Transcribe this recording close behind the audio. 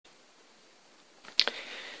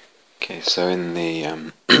Okay, so in the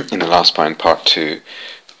in the last part, in part 2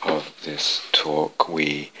 of this talk,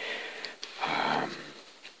 we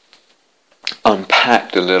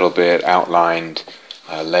unpacked a little bit, outlined,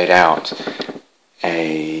 laid out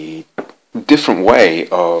a different way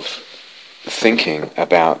of thinking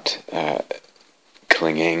about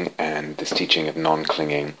clinging and this teaching of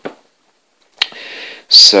non-clinging,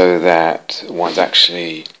 so that one's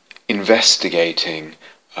actually investigating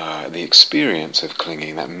the experience of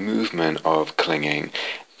clinging, that movement of clinging,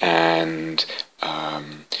 and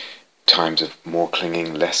times of more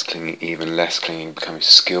clinging, less clinging, even less clinging, becoming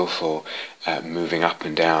skillful, moving up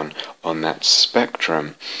and down on that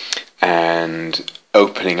spectrum, and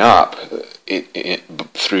opening up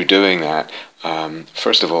through doing that,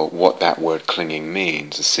 first of all, what that word clinging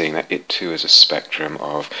means, is seeing that it too is a spectrum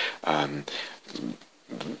of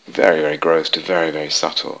very, very gross to very, very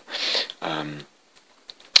subtle.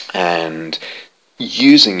 And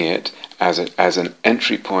using it as an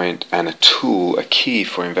entry point and a tool, a key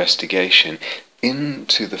for investigation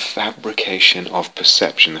into the fabrication of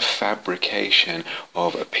perception, the fabrication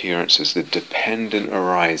of appearances, the dependent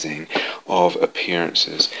arising of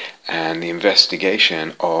appearances, and the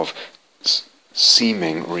investigation of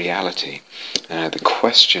seeming reality, the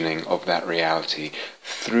questioning of that reality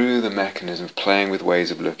through the mechanism of playing with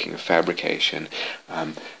ways of looking, of fabrication,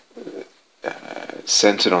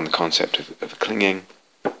 centered on the concept of clinging,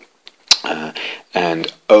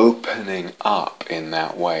 and opening up in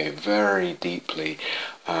that way very deeply,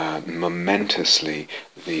 momentously,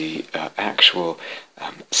 the actual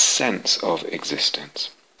sense of existence,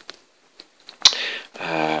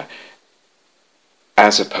 as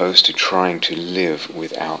opposed to trying to live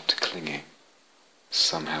without clinging,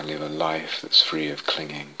 somehow live a life that's free of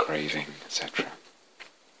clinging, craving, etc.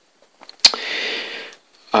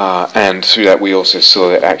 And through that we also saw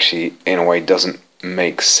that actually, in a way, doesn't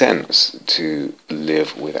make sense to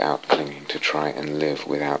live without clinging, to try and live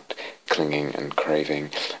without clinging and craving,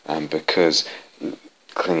 because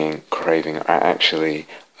clinging, craving are actually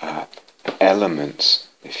elements,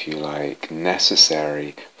 if you like,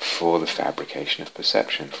 necessary for the fabrication of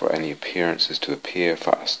perception, for any appearances to appear,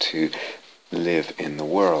 for us to live in the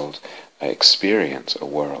world, experience a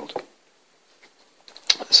world.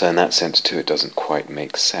 So in that sense too, it doesn't quite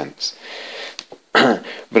make sense. But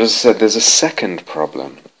as I said, there's a second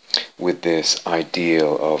problem with this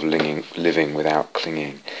ideal of living without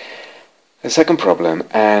clinging. A second problem,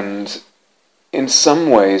 and in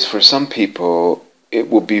some ways, for some people, it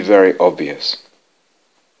will be very obvious.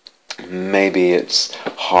 Maybe it's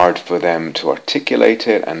hard for them to articulate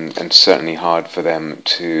it, and certainly hard for them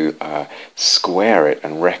to square it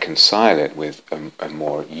and reconcile it with a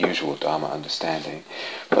more usual Dharma understanding.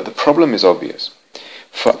 But the problem is obvious.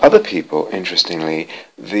 For other people, interestingly,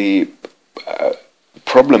 the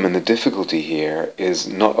problem and the difficulty here is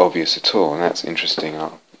not obvious at all, and that's interesting.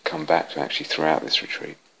 I'll come back to actually throughout this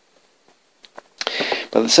retreat.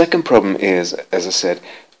 But the second problem is, as I said,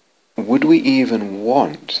 would we even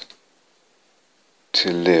want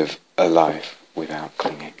to live a life without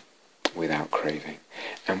clinging, without craving?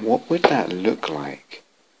 And what would that look like?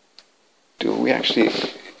 Do we actually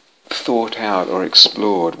thought out or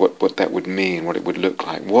explored what that would mean, what it would look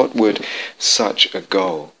like? What would such a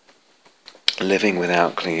goal, living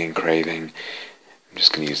without clinging, craving, I'm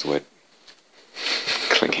just going to use the word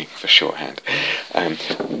clinging for shorthand,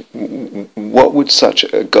 what would such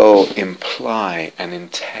a goal imply and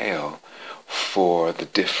entail for the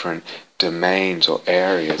different domains or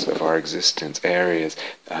areas of our existence, areas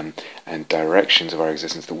and directions of our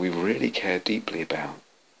existence that we really care deeply about?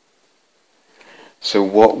 So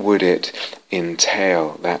what would it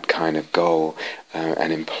entail, that kind of goal,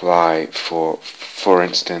 and imply for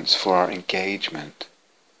instance, for our engagement,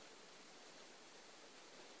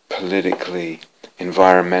 politically,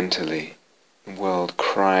 environmentally, the world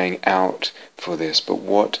crying out for this? But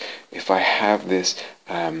what if I have this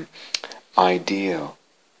ideal,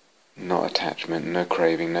 not attachment, no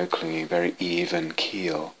craving, no clinging, very even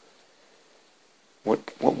keel?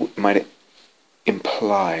 What might it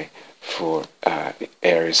imply for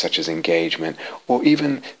areas such as engagement, or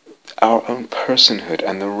even our own personhood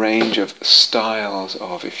and the range of styles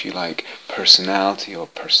of, if you like, personality or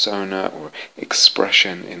persona or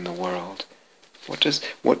expression in the world? What does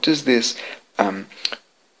this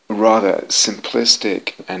rather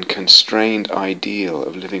simplistic and constrained ideal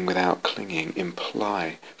of living without clinging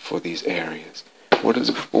imply for these areas? What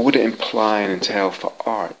would it imply and entail for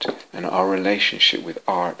art and our relationship with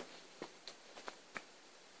art?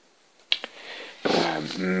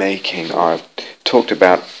 Making art. Talked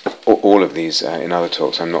about all of these in other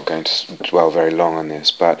talks. I'm not going to dwell very long on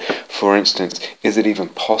this, but for instance, is it even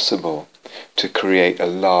possible to create a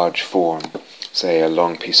large form, say a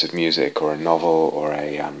long piece of music or a novel or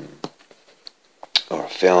a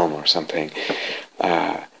film or something,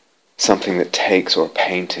 something that takes, or a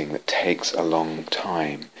painting that takes a long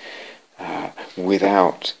time,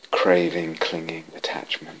 without craving, clinging,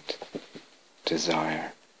 attachment,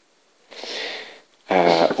 desire,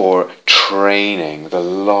 or training, the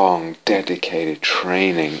long, dedicated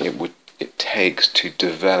training it takes to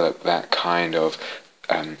develop that kind of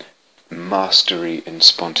mastery and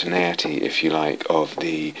spontaneity, if you like, of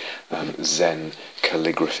the Zen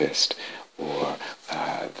calligraphist, or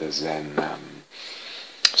the Zen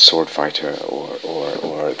sword fighter,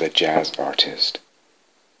 or the jazz artist.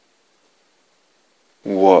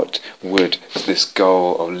 What would this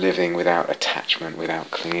goal of living without attachment, without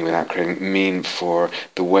clinging, without craving mean for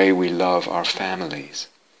the way we love our families?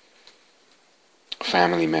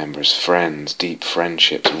 Family members, friends, deep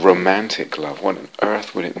friendships, romantic love. What on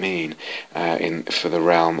earth would it mean for the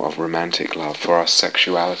realm of romantic love, for our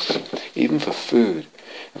sexuality, even for food,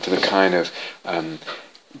 for the kind of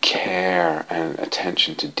care and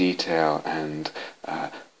attention to detail and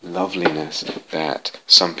loveliness that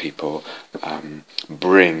some people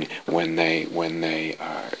bring when they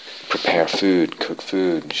prepare food, cook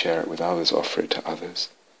food, and share it with others, offer it to others.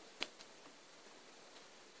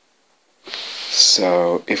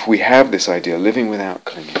 So if we have this idea, living without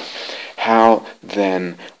clinging, how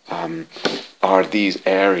then are these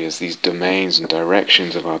areas, these domains and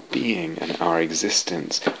directions of our being and our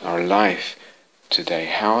existence, our life today,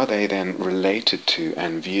 how are they then related to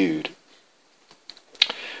and viewed?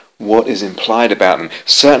 What is implied about them?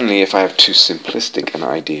 Certainly if I have too simplistic an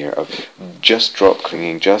idea of just drop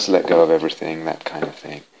clinging, just let go of everything, that kind of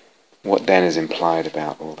thing, what then is implied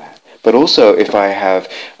about all that? But also if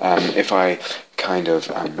I kind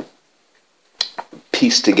of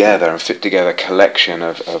piece together and fit together a collection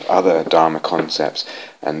of other Dharma concepts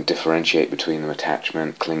and differentiate between them: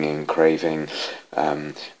 attachment, clinging, craving,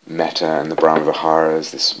 metta, and the Brahma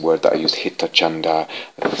Viharas, this word that I used, hitachanda,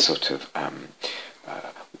 sort of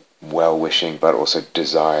well-wishing, but also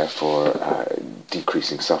desire for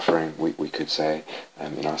decreasing suffering, we could say,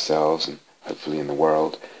 in ourselves and hopefully in the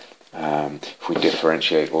world. If we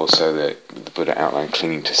differentiate also the Buddha outlined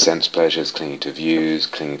clinging to sense pleasures, clinging to views,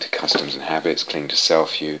 clinging to customs and habits, clinging to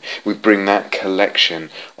self-view, we bring that collection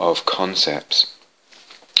of concepts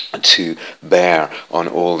to bear on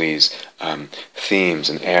all these themes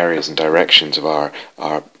and areas and directions of our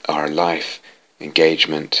life,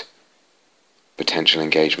 engagement, potential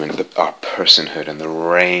engagement, our personhood, and the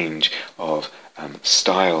range of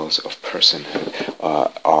styles of personhood,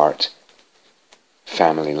 art,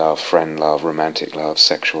 family love, friend love, romantic love,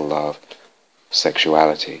 sexuality,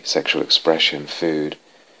 sexual expression, food,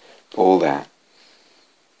 all that.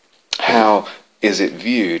 How is it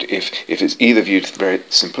viewed if it's either viewed very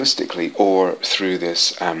simplistically or through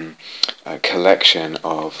this collection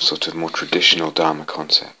of sort of more traditional Dharma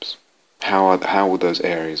concepts? How will those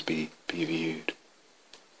areas be viewed?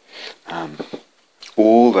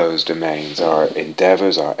 All those domains, our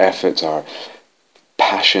endeavors, our efforts, our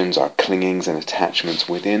passions, our clingings and attachments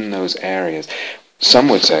within those areas, some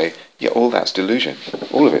would say, yeah, all that's delusion.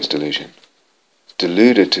 All of it's delusion.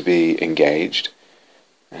 Deluded to be engaged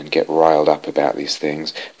and get riled up about these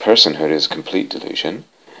things. Personhood is complete delusion,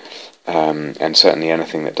 and certainly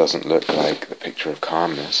anything that doesn't look like the picture of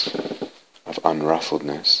calmness, of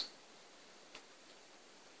unruffledness.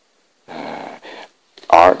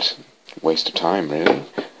 Art, waste of time really,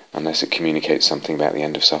 unless it communicates something about the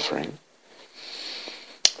end of suffering.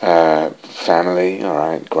 Family, all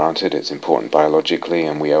right, granted, it's important biologically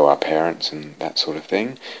and we owe our parents and that sort of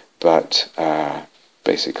thing, but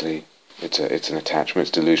basically it's an attachment,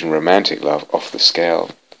 it's delusion. Romantic love, off the scale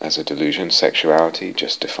as a delusion. Sexuality,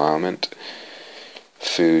 just defilement.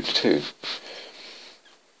 Food too.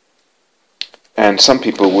 And some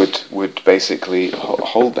people would basically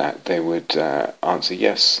hold that. They would answer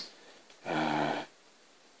yes,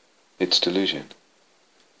 it's delusion.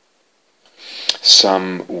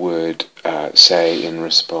 Some would say in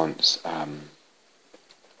response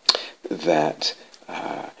that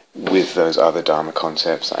with those other Dharma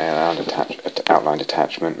concepts, I outlined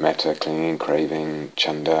attachment, metta, clinging, craving,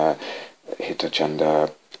 chanda,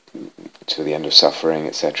 hitachanda, to the end of suffering,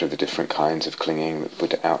 etc., the different kinds of clinging that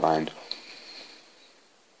Buddha outlined,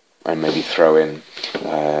 and maybe throw in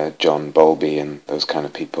John Bowlby and those kind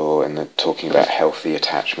of people, and talking about healthy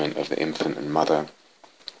attachment of the infant and mother,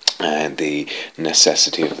 and the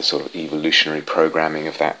necessity of the sort of evolutionary programming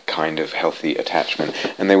of that kind of healthy attachment.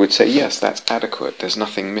 And they would say, yes, that's adequate. There's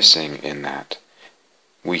nothing missing in that.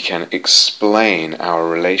 We can explain our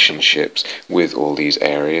relationships with all these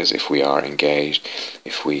areas if we are engaged,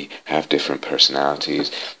 if we have different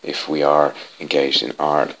personalities, if we are engaged in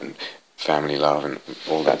art and family love and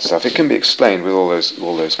all that stuff. It can be explained with all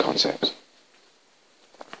those concepts.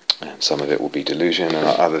 And some of it will be delusion, and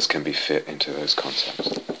others can be fit into those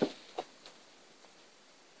concepts.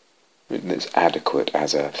 It's adequate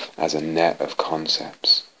as a net of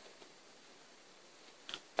concepts.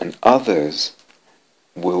 And others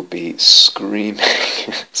will be screaming,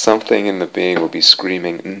 something in the being will be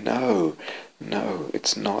screaming, no,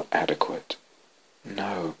 it's not adequate.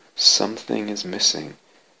 No, something is missing.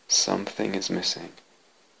 Something is missing.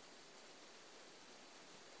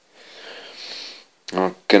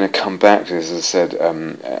 I'm going to come back to this, as I said,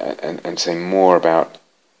 and say more about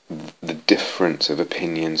the difference of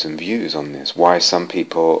opinions and views on this. Why some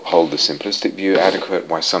people hold the simplistic view adequate,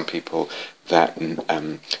 why some people that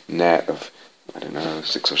net of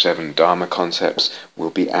 6 or 7 Dharma concepts will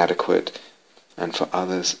be adequate, and for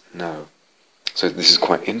others, no. So this is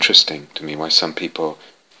quite interesting to me, why some people,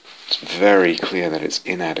 it's very clear that it's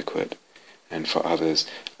inadequate, and for others,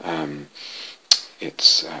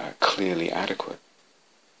 it's clearly adequate.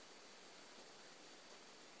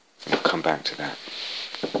 We'll come back to that.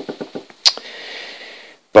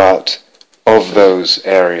 But of those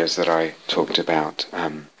areas that I talked about,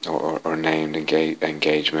 or named,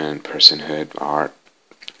 engagement, personhood, art,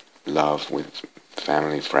 love with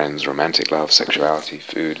family, friends, romantic love, sexuality,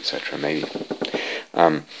 food, etc., maybe.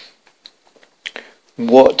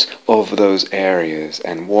 What of those areas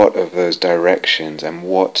and what of those directions and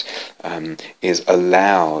what is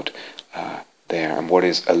allowed there, and what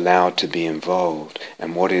is allowed to be involved,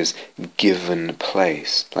 and what is given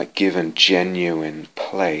place, like given genuine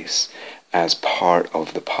place as part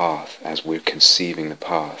of the path, as we're conceiving the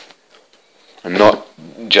path. And not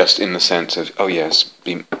just in the sense of, oh yes,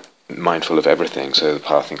 be mindful of everything, so the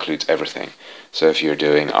path includes everything. So if you're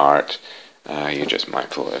doing art, you're just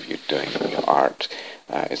mindful of you're doing your art,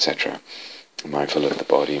 etc. Mindful of the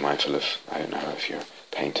body, mindful of, if you're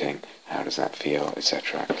painting, how does that feel,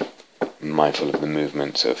 etc. Mindful of the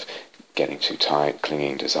movements of getting too tight,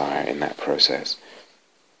 clinging, desire in that process.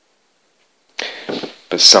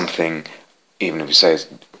 But something, even if you say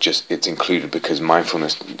it's included because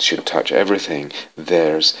mindfulness should touch everything,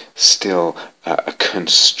 there's still a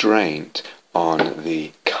constraint on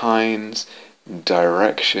the kinds,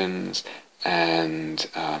 directions, and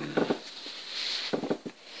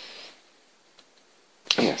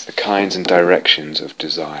the kinds and directions of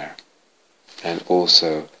desire, and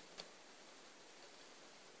also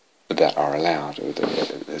that are allowed, or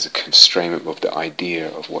there's a constraint of the idea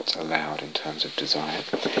of what's allowed in terms of desire,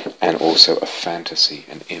 and also a fantasy,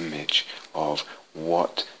 an image of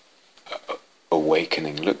what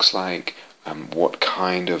awakening looks like, what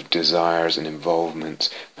kind of desires and involvements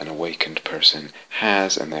an awakened person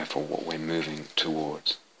has, and therefore what we're moving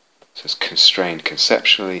towards. So it's constrained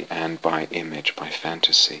conceptually and by image, by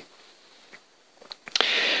fantasy.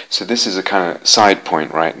 So this is a kind of side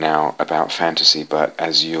point right now about fantasy, but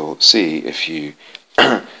as you'll see if you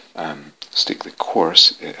stick the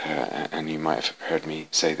course, and you might have heard me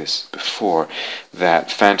say this before,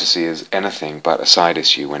 that fantasy is anything but a side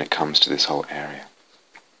issue when it comes to this whole area.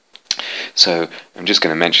 So I'm just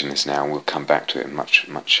going to mention this now, and we'll come back to it in much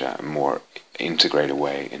more integrated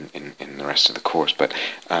way in the rest of the course, but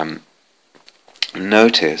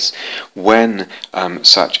notice when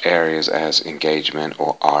such areas as engagement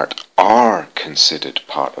or art are considered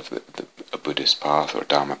part of a Buddhist path or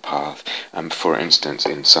Dharma path, for instance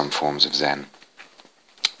in some forms of Zen,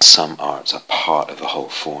 some arts are part of the whole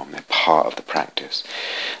form, they're part of the practice.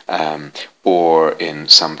 Or in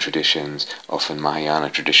some traditions, often Mahayana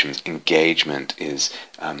traditions, engagement is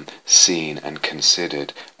seen and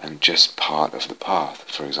considered and just part of the path,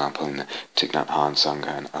 for example in the Thich Nhat Hanh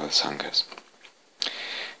Sangha and other Sanghas.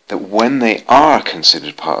 That when they are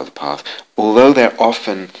considered part of the path, although they're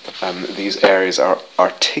often, these areas are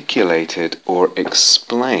articulated or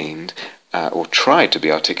explained, or tried to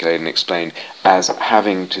be articulated and explained as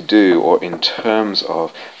having to do, or in terms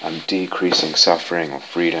of decreasing suffering or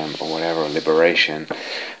freedom or whatever, or liberation,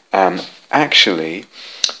 actually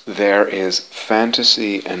there is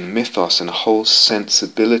fantasy and mythos and a whole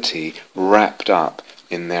sensibility wrapped up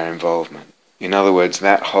in their involvement. In other words,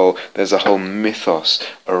 there's a whole mythos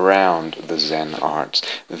around the Zen arts.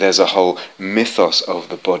 There's a whole mythos of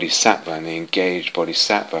the bodhisattva and the engaged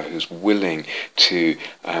bodhisattva who's willing to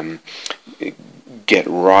get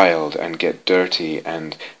riled and get dirty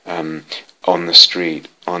and on the street,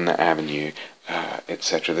 on the avenue,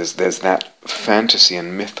 etc. There's that fantasy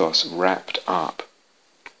and mythos wrapped up.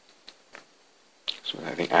 So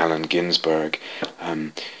I think Allen Ginsberg,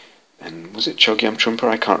 and was it Chogyam Trungpa?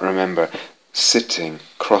 I can't remember. Sitting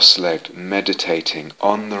cross-legged, meditating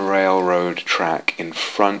on the railroad track in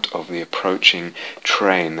front of the approaching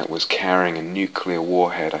train that was carrying a nuclear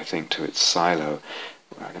warhead, I think, to its silo.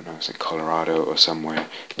 I don't know, it's in Colorado or somewhere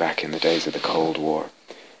back in the days of the Cold War.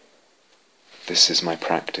 This is my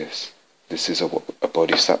practice. This is what a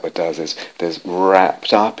bodhisattva does. There's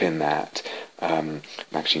wrapped up in that,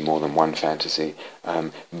 actually more than one fantasy,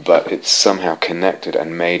 but it's somehow connected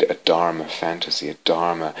and made a Dharma fantasy,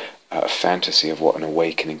 a fantasy of what an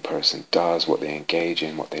awakening person does, what they engage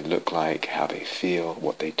in, what they look like, how they feel,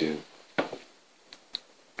 what they do.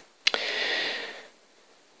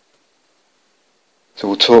 So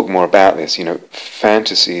we'll talk more about this.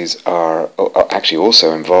 Fantasies are actually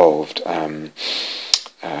also involved,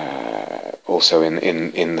 also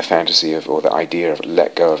in the fantasy of, or the idea of,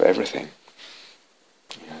 let go of everything.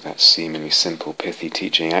 That seemingly simple, pithy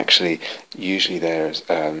teaching. Actually, usually there's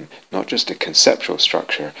not just a conceptual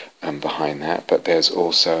structure behind that, but there's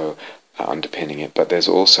also underpinning it. But there's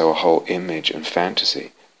also a whole image and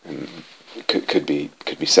fantasy. And could be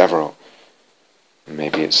several.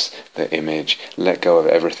 Maybe it's the image, let go of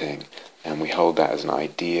everything, and we hold that as an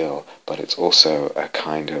ideal. But it's also a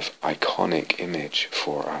kind of iconic image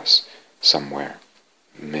for us somewhere.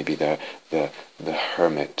 Maybe the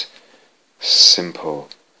hermit, simple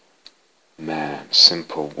man,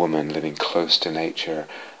 simple woman living close to nature,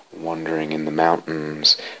 wandering in the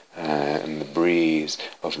mountains and the breeze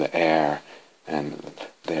of the air, and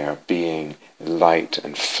they're being light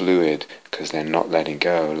and fluid because they're not letting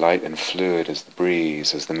go, light and fluid as the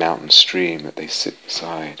breeze, as the mountain stream that they sit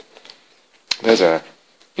beside. There's a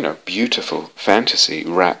beautiful fantasy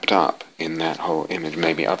wrapped up in that whole image,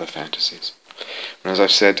 maybe other fantasies. And as I've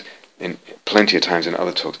said in plenty of times in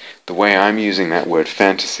other talks, the way I'm using that word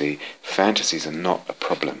fantasies are not a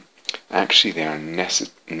problem. Actually, they are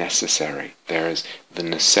necessary. There is the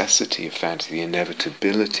necessity of fantasy, the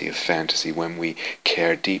inevitability of fantasy when we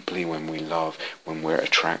care deeply, when we love, when we're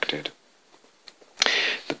attracted.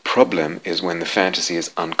 The problem is when the fantasy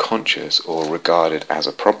is unconscious or regarded as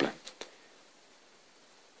a problem.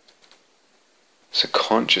 So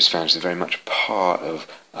conscious fantasy is very much part of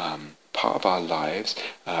our lives,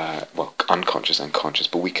 unconscious and conscious,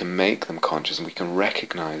 but we can make them conscious, and we can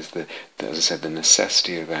recognize as I said, the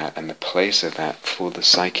necessity of that and the place of that for the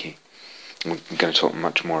psyche. And we're going to talk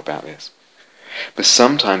much more about this. But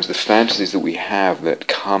sometimes the fantasies that we have that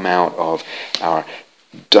come out of our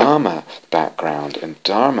Dharma background and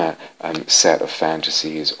Dharma set of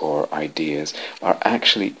fantasies or ideas are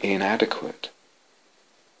actually inadequate.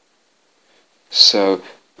 So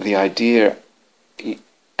the idea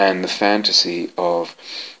and the fantasy of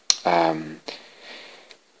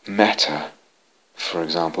metta, for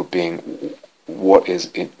example, being what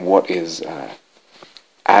is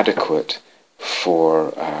adequate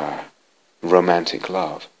for romantic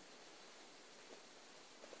love.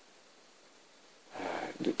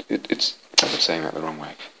 I'm saying that the wrong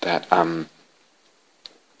way. That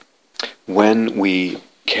when we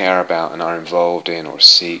care about and are involved in or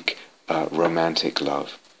seek romantic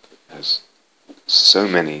love, as so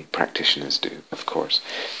many practitioners do, of course,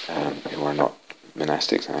 who are not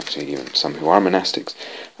monastics, and actually even some who are monastics,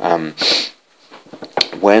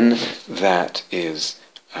 when that is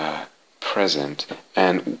present,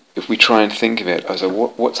 and if we try and think of it as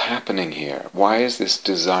what's happening here? Why is this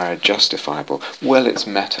desire justifiable? Well, it's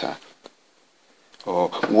metta.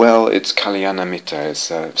 Or, well, it's kalyanamitta,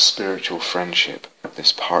 it's a spiritual friendship.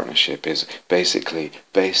 This partnership is basically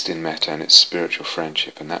based in metta, and it's spiritual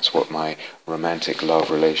friendship, and that's what my romantic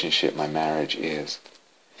love relationship, my marriage is.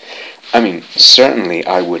 I mean, certainly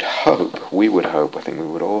we would hope, I think we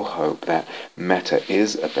would all hope that metta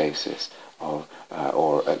is a basis of,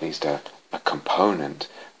 or at least a component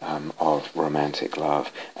of romantic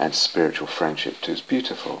love, and spiritual friendship too is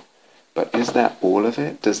beautiful. But is that all of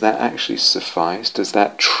it? Does that actually suffice? Does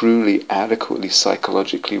that truly adequately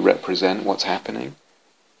psychologically represent what's happening?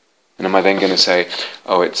 And am I then going to say,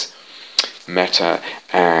 oh, it's metta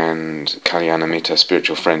and kalyanamitta,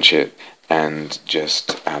 spiritual friendship, and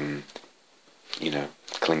just,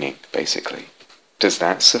 clinging, basically? Does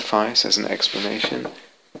that suffice as an explanation?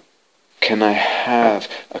 Can I have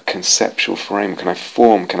a conceptual frame? Can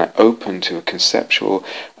I open to a conceptual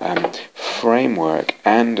framework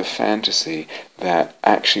and a fantasy that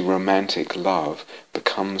actually romantic love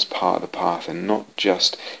becomes part of the path, and not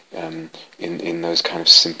just in those kind of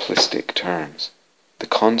simplistic terms? The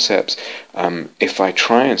concepts, if I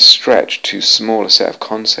try and stretch too small a set of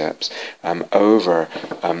concepts over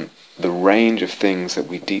the range of things that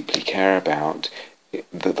we deeply care about,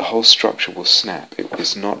 the whole structure will snap. It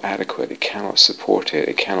is not adequate. It cannot support it.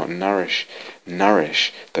 It cannot nourish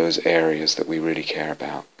those areas that we really care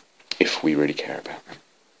about, if we really care about them.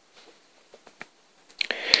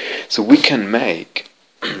 So we can make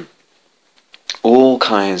all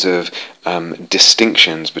kinds of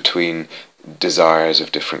distinctions between desires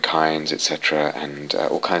of different kinds, etc., and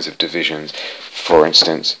all kinds of divisions. For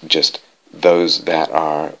instance, just those that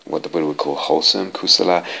are what the Buddha would call wholesome,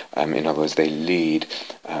 kusala. In other words, they lead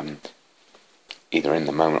either in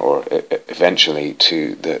the moment or eventually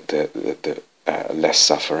to the less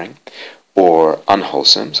suffering, or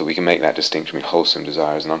unwholesome. So we can make that distinction between wholesome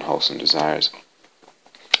desires and unwholesome desires,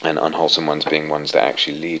 and unwholesome ones being ones that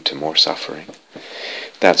actually lead to more suffering.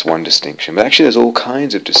 That's one distinction. But actually there's all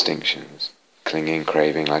kinds of distinctions. Clinging,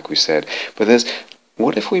 craving, like we said. But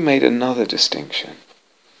what if we made another distinction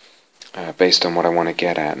based on what I want to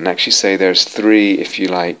get at? And actually say there's three, if you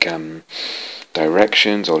like,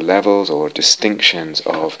 directions or levels or distinctions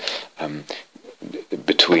of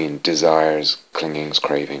between desires, clingings,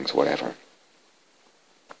 cravings, whatever.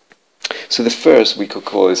 So the first we could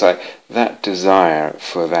call is like that desire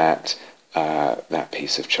for that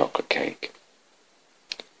piece of chocolate cake.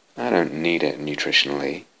 I don't need it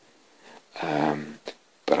nutritionally,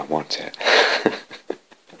 but I want it.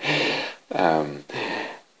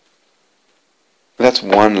 That's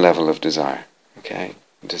one level of desire. Okay,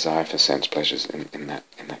 desire for sense pleasures in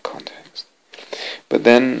that context. But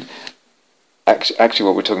then, actually,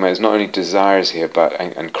 what we're talking about is not only desires here, but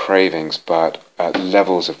and cravings, but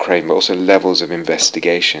levels of craving, but also levels of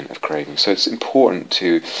investigation of craving. So it's important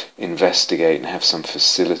to investigate and have some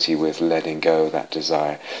facility with letting go of that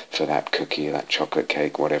desire for that cookie, that chocolate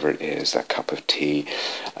cake, whatever it is, that cup of tea,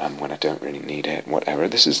 when I don't really need it, whatever.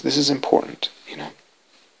 This is important, you know.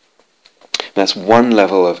 That's one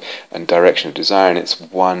level of and direction of desire, and it's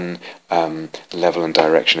one level and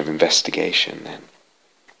direction of investigation. Then,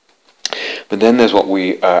 but then there's what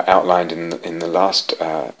we outlined in the last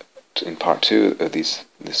in part 2 of this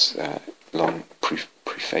long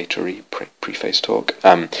preface talk.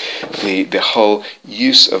 The whole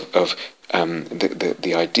use of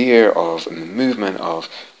the idea of and the movement of,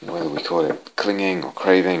 whether we call it clinging or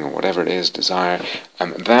craving or whatever it is, desire,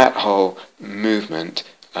 that whole movement.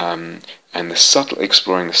 And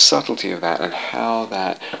exploring the subtlety of that and how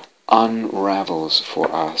that unravels for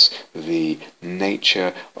us the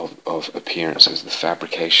nature of appearances, the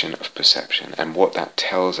fabrication of perception, and what that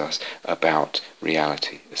tells us about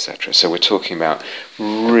reality, etc. So we're talking about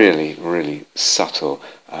really, really subtle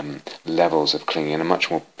levels of clinging and a much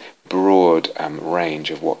more broad range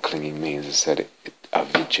of what clinging means. As I said,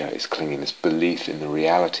 avijja is clinging, this belief in the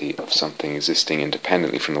reality of something existing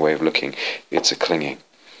independently from the way of looking. It's a clinging.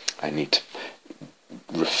 I need to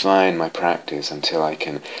refine my practice until I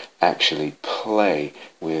can actually play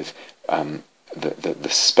with the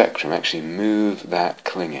spectrum, actually move that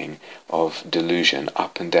clinging of delusion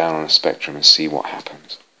up and down on a spectrum and see what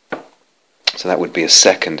happens. So that would be a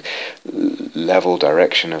second level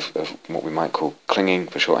direction of what we might call clinging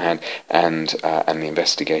for shorthand, and the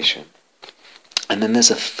investigation. And then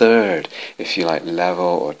there's a third, if you like, level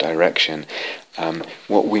or direction,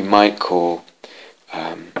 what we might call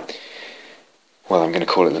I'm going to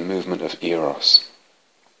call it the movement of eros.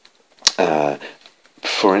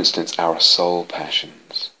 For instance, our soul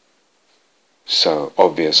passions. So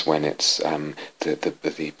obvious when it's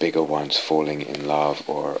the bigger ones falling in love,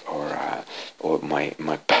 or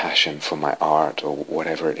my passion for my art, or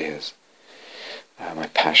whatever it is. My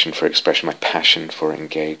passion for expression, my passion for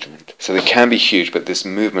engagement. So they can be huge, but this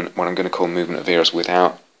movement, what I'm going to call movement of eros,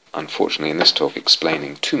 without, unfortunately, in this talk,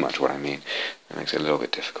 explaining too much what I mean. It makes it a little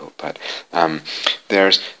bit difficult. But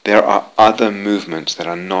there are other movements that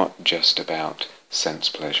are not just about sense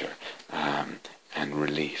pleasure and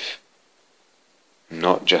relief.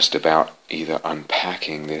 Not just about either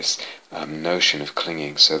unpacking this notion of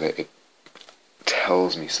clinging so that it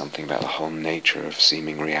tells me something about the whole nature of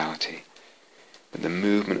seeming reality. But the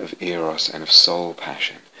movement of eros and of soul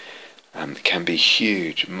passion can be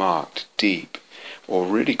huge, marked, deep, or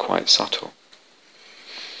really quite subtle.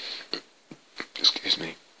 Excuse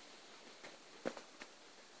me.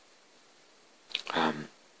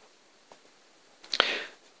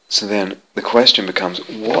 So then the question becomes,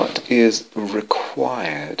 what is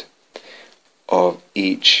required of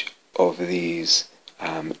each of these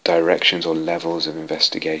directions or levels of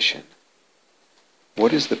investigation?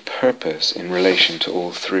 What is the purpose in relation to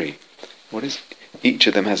all three? What is Each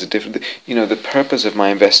of them has a different... the purpose of my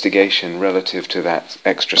investigation relative to that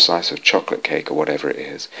extra slice of chocolate cake or whatever it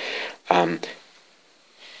is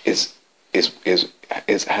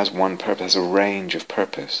has one purpose, has a range of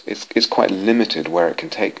purpose. It's quite limited where it can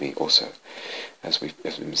take me also, as we've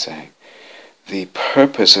been saying. The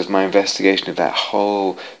purpose of my investigation of that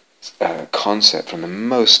whole concept, from the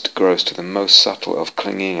most gross to the most subtle, of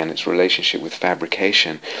clinging and its relationship with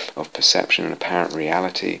fabrication of perception and apparent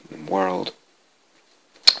reality and world,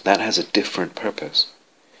 that has a different purpose.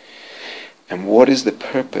 And what is the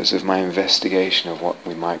purpose of my investigation of what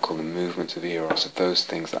we might call the movements of Eros, of those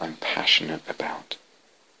things that I'm passionate about?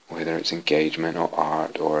 Whether it's engagement or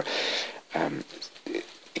art or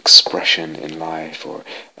expression in life or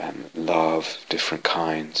love, different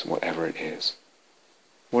kinds, whatever it is.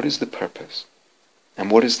 What is the purpose? And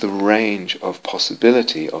what is the range of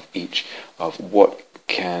possibility of each, of what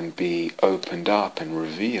can be opened up and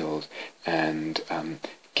revealed and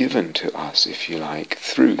given to us, if you like,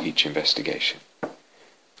 through each investigation?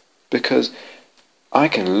 Because I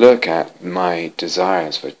can look at my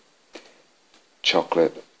desires for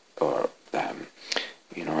chocolate, or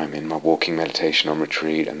I'm in my walking meditation on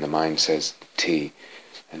retreat and the mind says tea,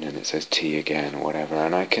 and then it says tea again or whatever,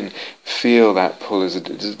 and I can feel that pull as a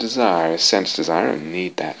desire, a sense desire. I don't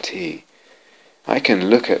need that tea. I can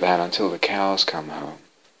look at that until the cows come home.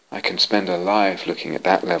 I can spend a life looking at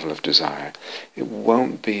that level of desire. It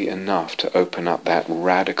won't be enough to open up that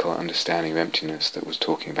radical understanding of emptiness that was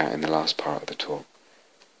talking about in the last part of the talk.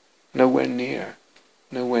 Nowhere near.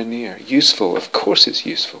 Nowhere near. Useful, of course it's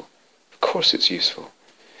useful. Of course it's useful.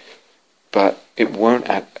 But it won't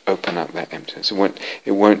open up that emptiness.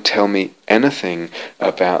 It won't tell me anything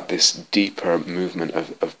about this deeper movement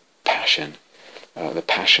of passion, the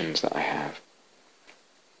passions that I have.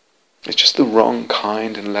 It's just the wrong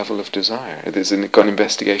kind and level of desire. There's an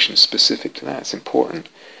investigation specific to that. It's important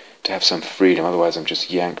to have some freedom, otherwise I'm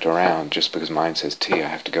just yanked around. Just because mind says tea, I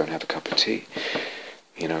have to go and have a cup of tea.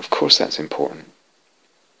 Of course that's important.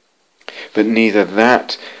 But neither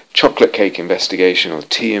that chocolate cake investigation or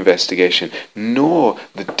tea investigation, nor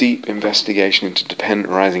the deep investigation into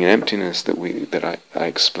dependent arising and emptiness that I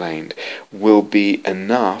explained, will be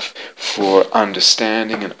enough for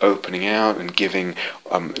understanding and opening out and giving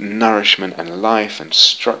nourishment and life and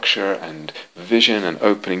structure and vision and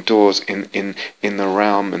opening doors in the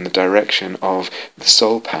realm and the direction of the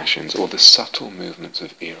soul passions or the subtle movements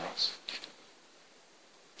of Eros.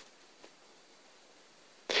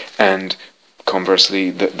 And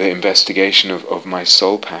conversely, the investigation of my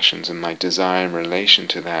soul passions and my desire in relation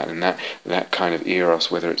to that, and that kind of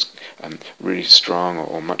Eros, whether it's really strong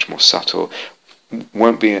or much more subtle,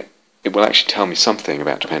 it will actually tell me something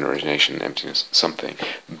about dependent origination and emptiness, something,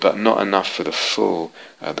 but not enough for the full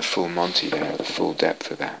Monty there, the full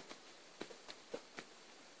depth of that.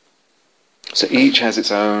 So each has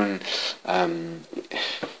its own,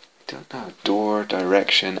 door,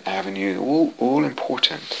 direction, avenue, all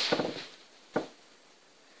important,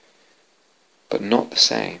 but not the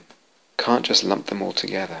same. Can't just lump them all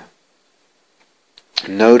together.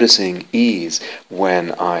 Noticing ease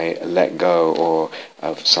when I let go or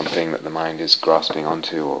of something that the mind is grasping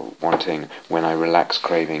onto or wanting, when I relax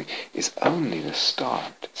craving, is only the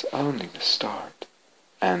start. It's only the start.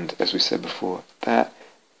 And as we said before, that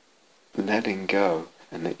letting go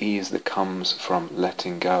and the ease that comes from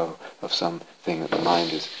letting go of something that the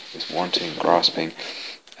mind is wanting, grasping,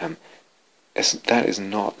 that is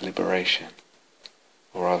not liberation.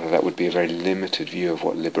 Or rather, that would be a very limited view of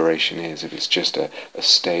what liberation is, if it's just a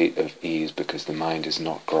state of ease because the mind is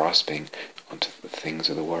not grasping onto the things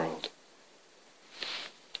of the world.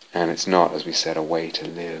 And it's not, as we said, a way to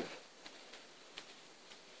live.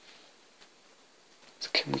 So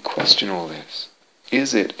can we question all this?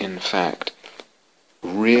 Is it, in fact,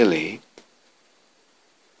 really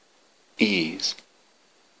ease?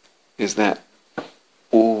 Is that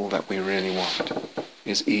all that we really want?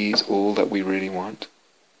 Is ease all that we really want?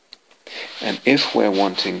 And if we're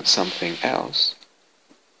wanting something else,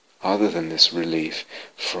 other than this relief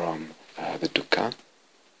from the dukkha,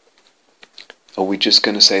 are we just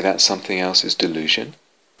going to say that something else is delusion?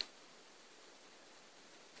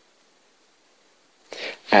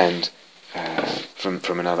 And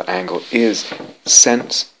from another angle, is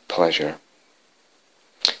sense pleasure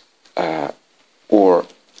or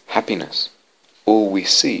happiness all we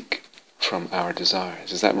seek from our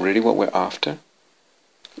desires? Is that really what we're after?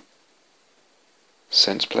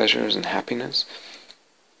 Sense pleasures and happiness?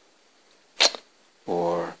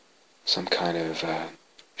 Or some kind of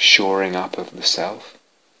shoring up of the self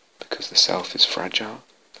because the self is fragile?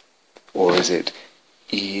 Or is it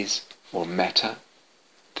ease or metta,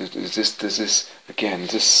 Does this again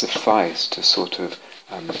just suffice to sort of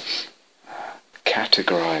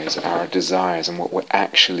categorize our desires and what we're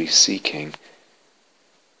actually seeking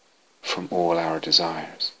from all our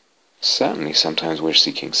desires? Certainly sometimes we're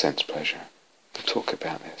seeking sense pleasure. We'll talk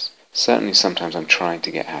about this. Certainly sometimes I'm trying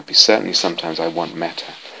to get happy. Certainly sometimes I want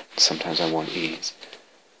metta. Sometimes I want ease.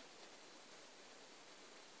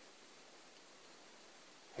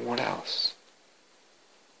 What else?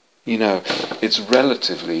 It's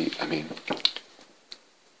relatively,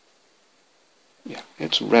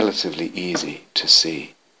 it's relatively easy to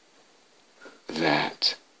see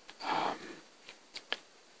that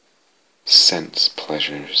sense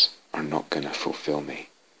pleasures are not going to fulfill me.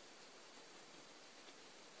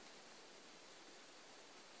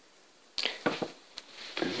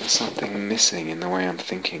 There's something missing in the way I'm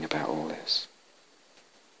thinking about all this.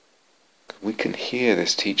 We can hear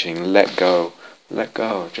this teaching, let go,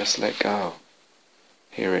 just let go.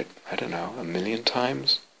 Hear it, I don't know, 1,000,000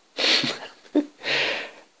 times?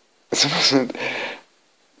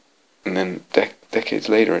 And then decades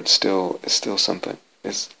later, it's still something.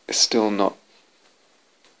 It's still not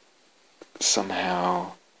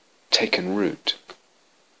somehow taken root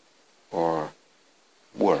or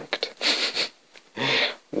worked.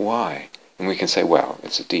 Why? And we can say, well,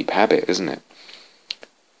 it's a deep habit, isn't it?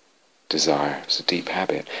 Desire is a deep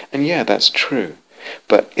habit. And yeah, that's true.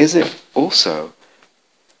 But is it also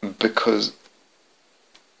because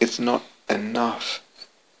it's not enough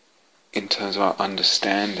in terms of our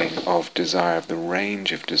understanding of desire, of the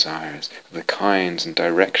range of desires, the kinds and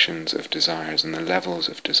directions of desires and the levels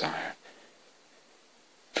of desire?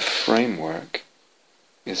 The framework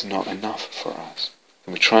is not enough for us.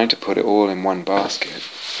 And we're trying to put it all in one basket,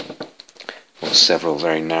 or several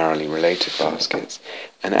very narrowly related baskets,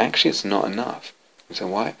 and actually it's not enough. So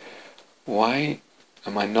why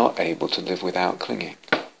am I not able to live without clinging?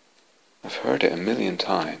 I've heard it 1,000,000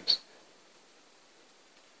 times.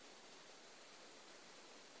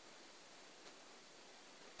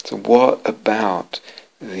 So what about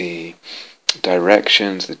the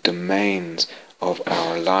directions, the domains of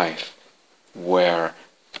our life where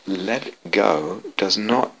let go does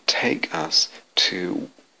not take us to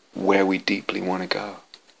where we deeply want to go?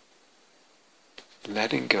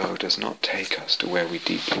 Letting go does not take us to where we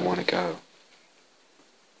deeply want to go.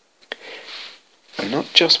 And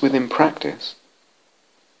not just within practice,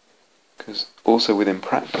 because also within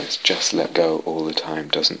practice, just let go all the time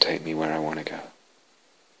doesn't take me where I want to go.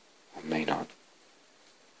 Or may not.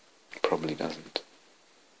 Probably doesn't.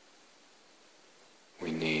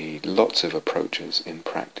 We need lots of approaches in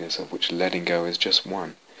practice, of which letting go is just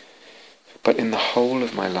one. But in the whole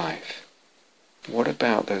of my life, what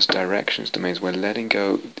about those directions, domains where letting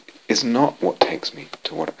go is not what takes me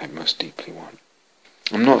to what I most deeply want?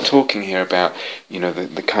 I'm not talking here about,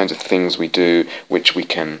 the kinds of things we do which we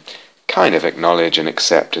can kind of acknowledge and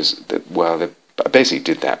accept as that. Well, I basically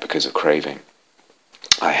did that because of craving.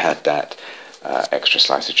 I had that extra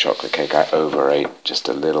slice of chocolate cake. I overate just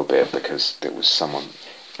a little bit because there was someone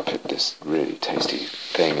put this really tasty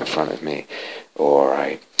thing in front of me. Or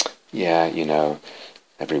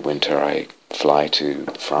every winter I fly to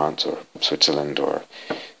France or Switzerland or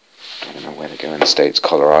I don't know where to go in the States,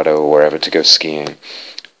 Colorado or wherever, to go skiing.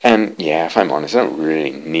 And yeah, if I'm honest, I don't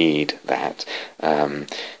really need that.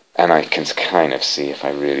 And I can kind of see, if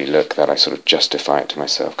I really look, that I sort of justify it to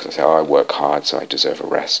myself because I say, I work hard, so I deserve a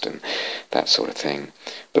rest and that sort of thing.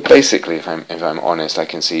 But basically, if I'm honest, I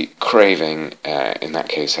can see craving in that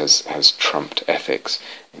case has trumped ethics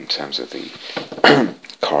in terms of the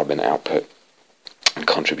carbon output and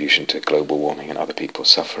contribution to global warming and other people's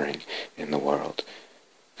suffering in the world.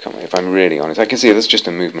 If I'm really honest, I can see that's just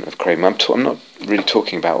a movement of craving. I'm not really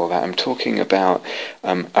talking about all that. I'm talking about,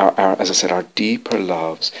 our, as I said, our deeper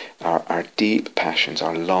loves, our deep passions,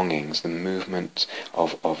 our longings, the movement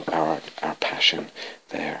of our passion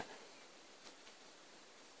there.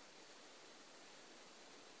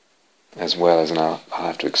 As well as, and I'll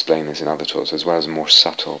have to explain this in other talks, as well as more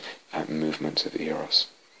subtle movements of eros.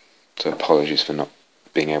 So apologies for not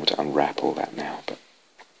being able to unwrap all that now, but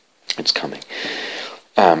it's coming.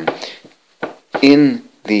 In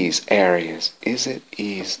these areas, is it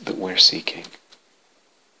ease that we're seeking?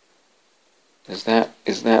 Is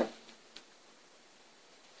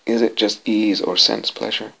it just ease or sense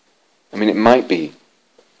pleasure? I mean, it might be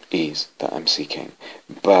ease that I'm seeking,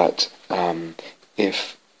 but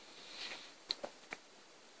if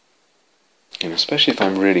especially if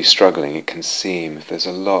I'm really struggling, it can seem, if there's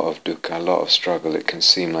a lot of dukkha, a lot of struggle, it can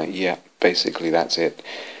seem like, yeah, basically that's it.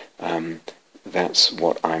 That's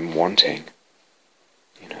what I'm wanting,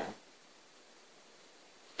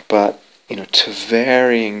 But to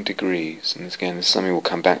varying degrees, and again, this is something we'll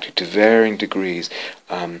come back to varying degrees,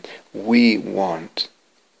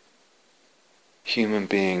 human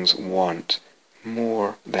beings want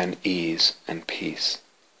more than ease and peace.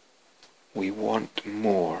 We want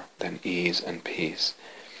more than ease and peace.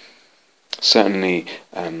 Certainly,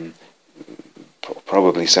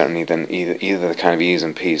 probably certainly than either the kind of ease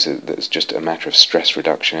and peace that's just a matter of stress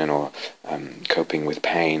reduction or coping with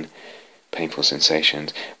painful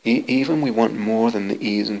sensations. Even we want more than the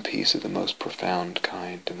ease and peace of the most profound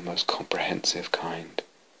kind and the most comprehensive kind.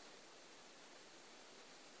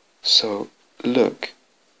 So look,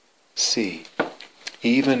 see,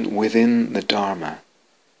 even within the Dharma,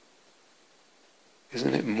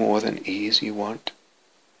 isn't it more than ease you want?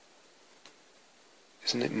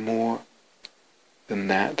 Isn't it more than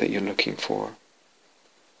that you're looking for?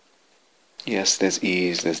 Yes, there's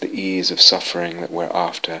the ease of suffering that we're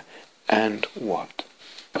after. And what?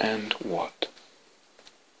 And what?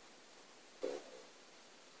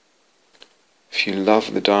 If you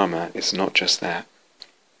love the Dharma, it's not just that.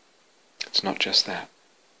 It's not just that.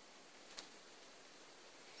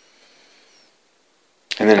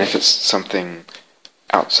 And then if it's something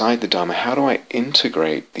outside the Dharma, how do I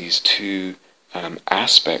integrate these two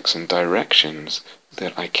aspects and directions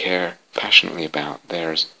that I care passionately about?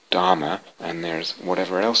 There's Dharma and there's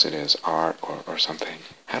whatever else it is, art or something.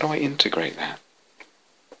 How do I integrate that?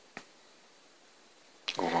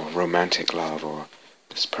 Or romantic love, or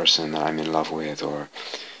this person that I'm in love with, or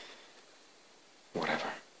whatever.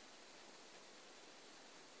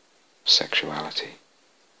 Sexuality.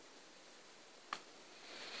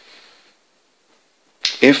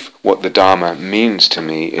 If what the Dharma means to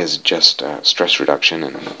me is just stress reduction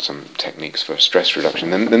and some techniques for stress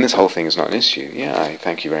reduction, then this whole thing is not an issue. Yeah, I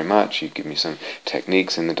thank you very much. You give me some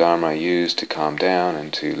techniques in the Dharma I use to calm down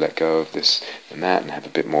and to let go of this and that and have a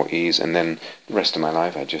bit more ease. And then the rest of my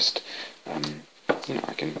life I just,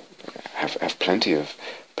 I can have plenty of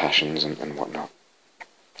passions and whatnot.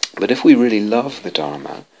 But if we really love the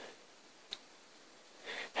Dharma,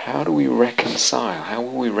 how will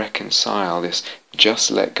we reconcile this just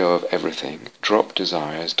let go of everything, drop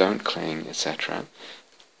desires, don't cling, etc.,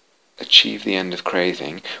 achieve the end of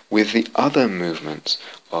craving, with the other movements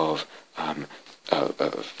of what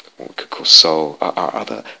we could call soul, our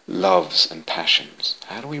other loves and passions?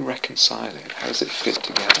 How do we reconcile it? How does it fit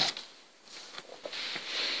together?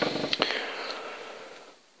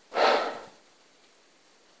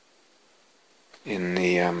 In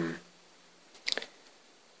the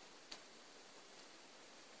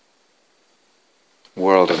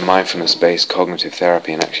world of mindfulness-based cognitive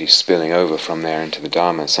therapy, and actually spilling over from there into the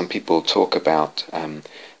Dharma, some people talk about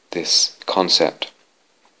this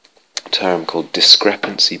term called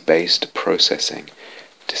discrepancy-based processing.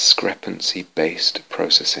 Discrepancy-based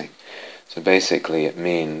processing. So basically it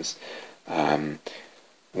means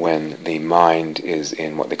when the mind is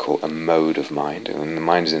in what they call a mode of mind, and when the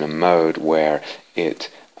mind is in a mode where it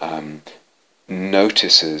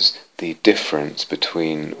notices the difference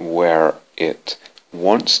between where it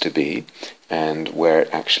wants to be and where it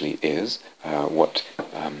actually is, what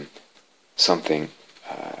something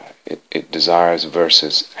it desires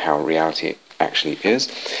versus how reality actually is.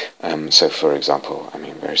 So for example,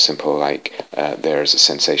 very simple, like there's a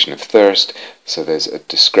sensation of thirst, so there's a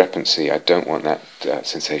discrepancy. I don't want that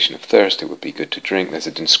sensation of thirst, it would be good to drink. There's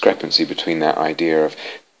a discrepancy between that idea of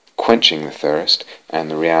quenching the thirst and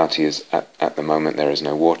the reality is at the moment there is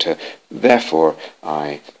no water, therefore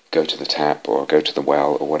I go to the tap or go to the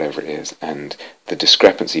well or whatever it is. And the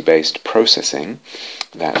discrepancy-based processing,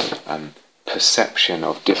 that perception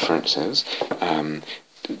of differences,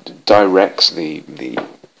 directs the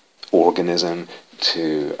organism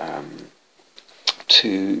to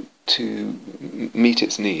meet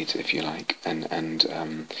its needs, if you like,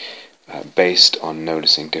 and based on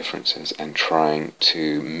noticing differences and trying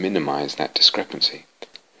to minimize that discrepancy.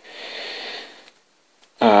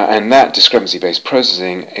 And that discrepancy-based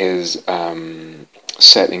processing is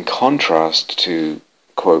set in contrast to,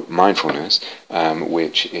 quote, mindfulness,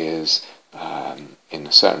 which is, in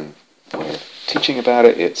a certain way of teaching about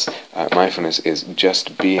it, it's mindfulness is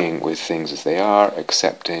just being with things as they are,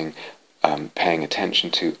 accepting, paying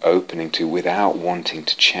attention to, opening to, without wanting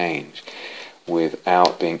to change,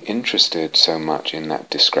 without being interested so much in that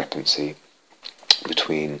discrepancy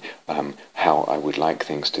between how I would like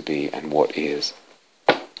things to be and what is.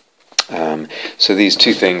 So these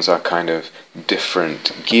two things are kind of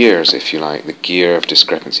different gears, if you like, the gear of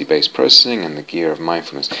discrepancy-based processing and the gear of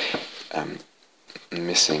mindfulness.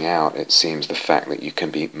 Missing out, it seems, the fact that you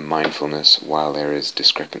can be mindfulness while there is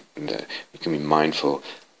you can be mindful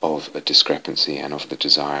of a discrepancy and of the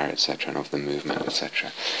desire, etc., and of the movement,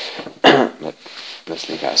 etc. But let's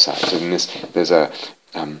leave that aside. So there's a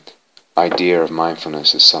idea of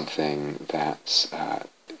mindfulness as something that's,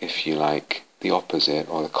 if you like, the opposite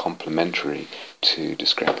or the complementary to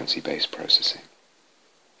discrepancy-based processing.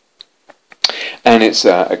 And it's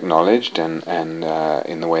acknowledged, and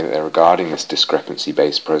in the way that they're regarding this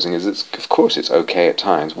discrepancy-based processing, is of course it's okay at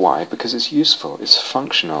times. Why? Because it's useful, it's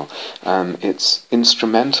functional, it's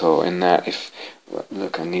instrumental in that if,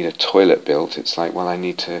 look, I need a toilet built, it's like, well, I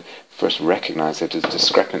need to first recognize that there's a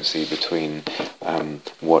discrepancy between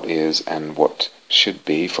what is and what should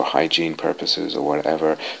be for hygiene purposes or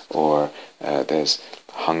whatever, or there's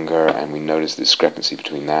hunger and we notice the discrepancy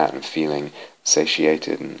between that and feeling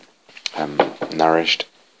satiated and nourished,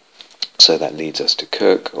 so that leads us to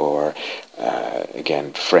cook, or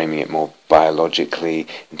again framing it more biologically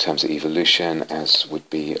in terms of evolution, as would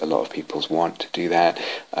be a lot of people's want to do that,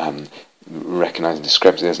 recognizing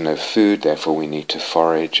discrepancy, there's no food, therefore we need to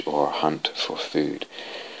forage or hunt for food.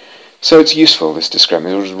 So it's useful, this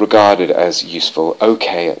discrepancy. It was regarded as useful,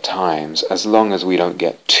 okay at times, as long as we don't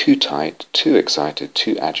get too tight, too excited,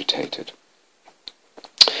 too agitated.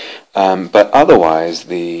 But otherwise,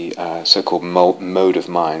 the so-called mode of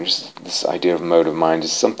mind, this idea of mode of mind,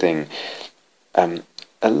 is something a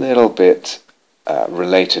little bit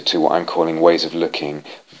related to what I'm calling ways of looking,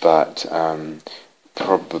 but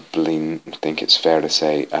probably think it's fair to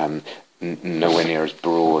say nowhere near as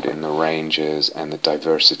broad in the ranges and the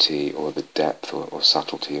diversity or the depth or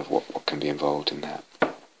subtlety of what can be involved in that.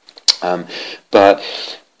 But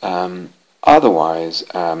otherwise,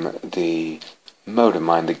 the mode of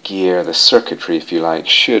mind, the gear, the circuitry, if you like,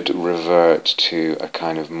 should revert to a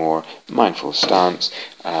kind of more mindful stance,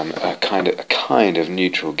 a kind of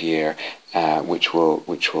neutral gear, which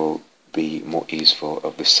will be more easeful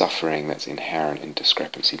of the suffering that's inherent in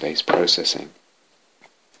discrepancy-based processing.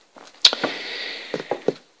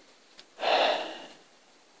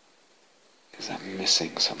 Is that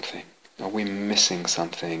missing something? Are we missing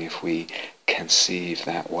something if we conceive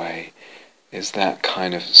that way? Is that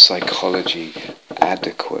kind of psychology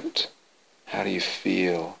adequate? How do you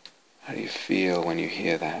feel? How do you feel when you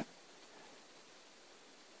hear that?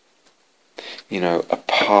 You know,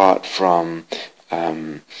 apart from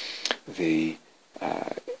the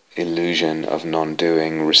illusion of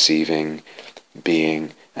non-doing, receiving,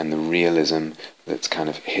 being, and the realism that's kind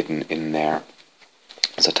of hidden in there,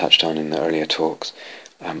 as I touched on in the earlier talks,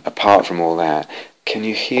 apart from all that, can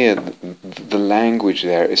you hear the language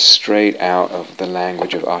there is straight out of the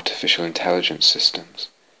language of artificial intelligence systems,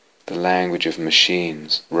 the language of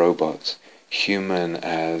machines, robots, human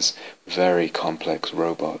as very complex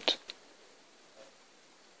robot.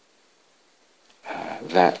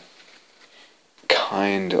 That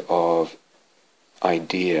kind of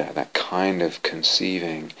idea, that kind of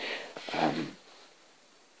conceiving,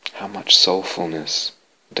 how much soulfulness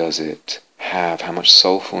does it have? How much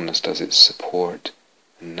soulfulness does it support,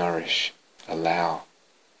 nourish, allow?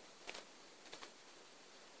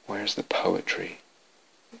 Where's the poetry?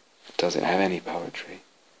 Does it have any poetry?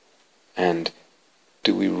 And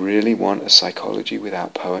do we really want a psychology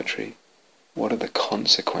without poetry? What are the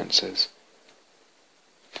consequences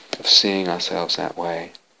of seeing ourselves that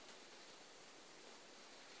way?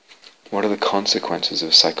 What are the consequences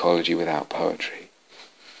of psychology without poetry?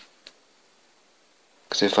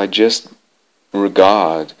 Because if I just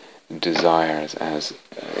regard desires as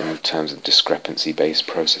in terms of discrepancy-based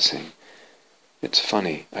processing, it's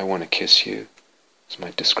funny, I want to kiss you. It's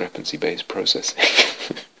my discrepancy-based processing.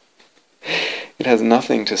 It has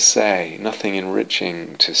nothing to say, nothing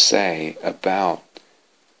enriching to say about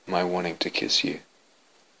my wanting to kiss you.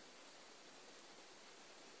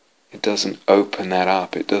 It doesn't open that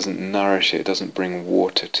up, it doesn't nourish it, it doesn't bring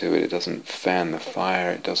water to it, it doesn't fan the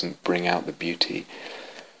fire, it doesn't bring out the beauty,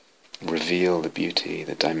 reveal the beauty,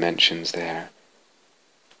 the dimensions there.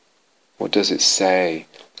 What does it say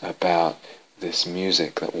about this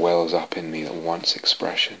music that wells up in me that wants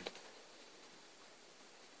expression?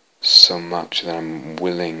 So much that I'm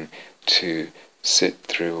willing to sit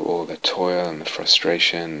through all the toil and the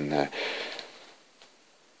frustration and the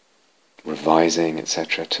revising,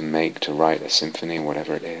 etc., to write a symphony,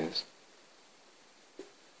 whatever it is.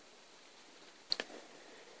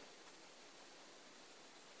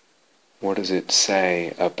 What does it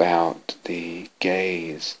say about the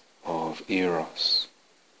gaze of Eros?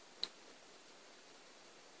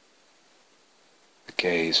 The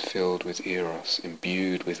gaze filled with Eros,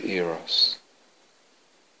 imbued with Eros.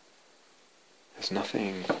 There's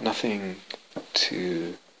nothing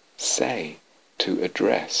to say, to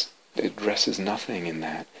address. It addresses nothing in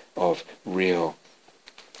that of real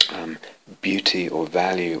beauty or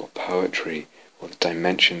value or poetry or the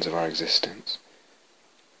dimensions of our existence.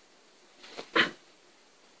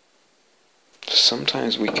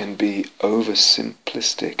 Sometimes we can be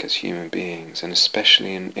oversimplistic as human beings, and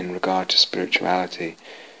especially in regard to spirituality.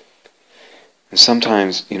 And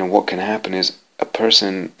sometimes, what can happen is a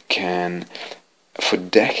person can, for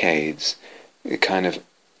decades, kind of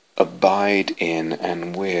abide in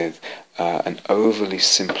and with an overly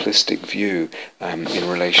simplistic view in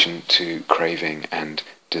relation to craving and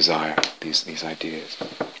desire, these ideas.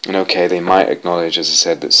 And okay, they might acknowledge, as I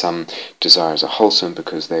said, that some desires are wholesome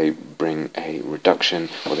because they bring a reduction,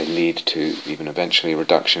 or they lead to even eventually a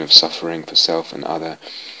reduction of suffering for self and other.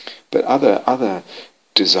 But other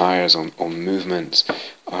desires or movements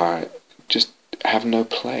are just have no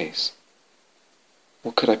place.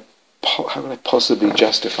 How could I possibly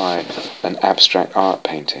justify an abstract art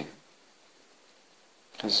painting?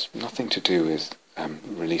 It has nothing to do with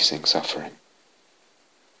releasing suffering.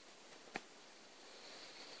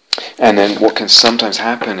 And then what can sometimes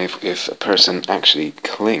happen if a person actually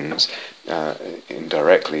clings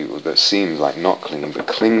indirectly, or that seems like not clinging, but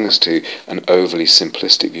clings to an overly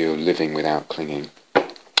simplistic view of living without clinging,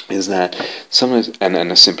 is that sometimes, and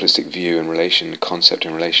a simplistic view concept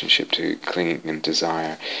in relationship to clinging and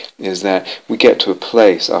desire, is that we get to a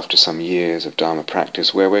place after some years of Dharma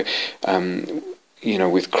practice where we're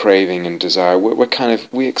with craving and desire,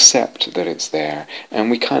 we accept that it's there,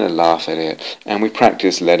 and we kind of laugh at it, and we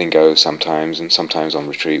practice letting go sometimes, and sometimes on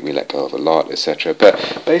retreat we let go of a lot, etc.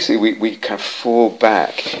 But basically we kind of fall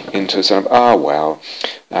back into a sort of,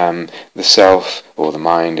 the self or the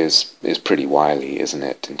mind is pretty wily, isn't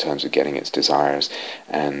it, in terms of getting its desires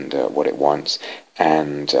and what it wants,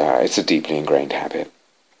 and it's a deeply ingrained habit.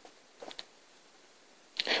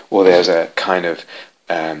 Or there's a kind of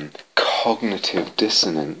cognitive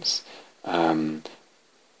dissonance.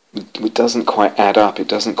 It doesn't quite add up, it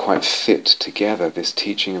doesn't quite fit together, this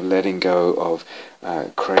teaching of letting go of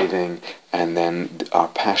craving and then our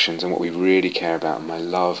passions and what we really care about, and my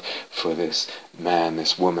love for this man,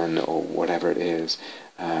 this woman, or whatever it is.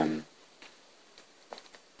 It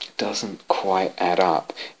doesn't quite add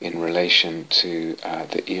up in relation to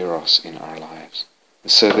the eros in our lives.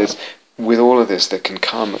 So with all of this, there can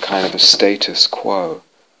come a kind of a status quo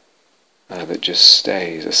that just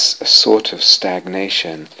stays, a sort of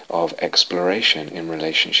stagnation of exploration in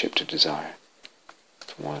relationship to desire.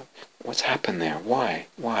 What's happened there? Why?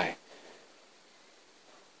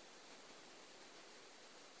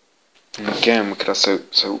 And again, we could also,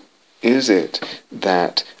 so is it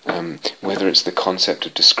that whether it's the concept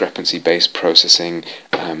of discrepancy-based processing,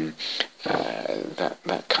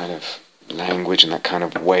 that kind of language and that kind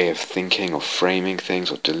of way of thinking or framing things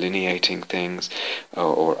or delineating things,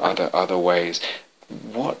 or other ways,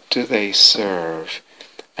 what do they serve,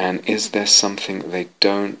 and is there something they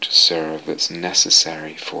don't serve that's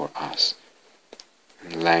necessary for us?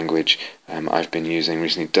 And language I've been using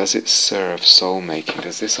recently, does it serve soul making?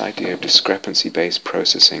 Does this idea of discrepancy-based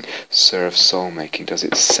processing serve soul making? Does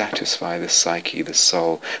it satisfy the psyche, the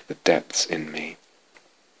soul, the depths in me?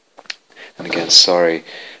 And again, sorry,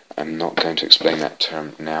 I'm not going to explain that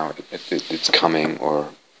term now. It's coming, or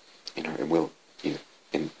it will.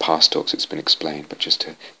 In past talks, it's been explained, but just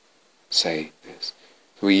to say this,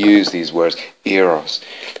 we use these words, eros.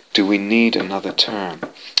 Do we need another term?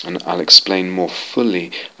 And I'll explain more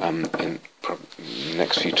fully in the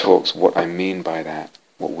next few talks what I mean by that,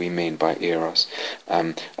 what we mean by eros.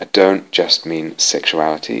 I don't just mean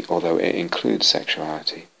sexuality, although it includes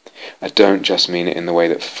sexuality. I don't just mean it in the way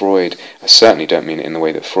that I certainly don't mean it in the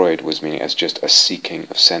way that Freud was meaning it, as just a seeking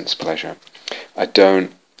of sense pleasure. I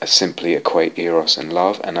don't simply equate eros and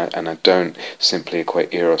love, and I don't simply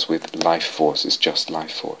equate eros with life force as just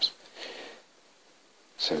life force.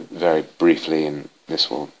 So very briefly, and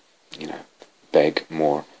this will, beg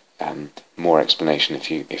more explanation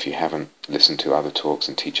if you haven't listened to other talks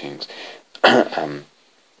and teachings.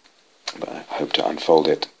 But I hope to unfold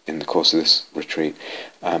it in the course of this retreat.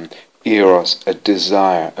 Eros, a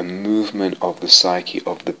desire, a movement of the psyche,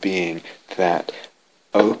 of the being, that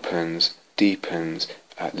opens, deepens,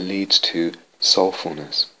 leads to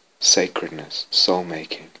soulfulness, sacredness,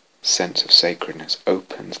 soul-making, sense of sacredness,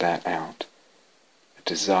 opens that out. A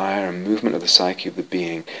desire, a movement of the psyche of the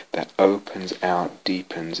being that opens out,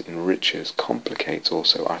 deepens, enriches, complicates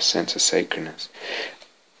also our sense of sacredness.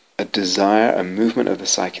 A desire, a movement of the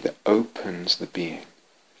psyche that opens the being,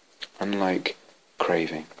 unlike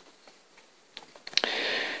craving.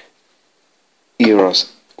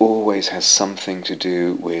 Eros always has something to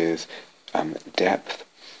do with depth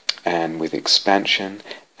and with expansion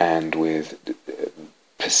and with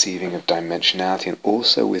perceiving of dimensionality, and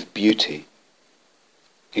also with beauty.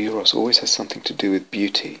 Eros always has something to do with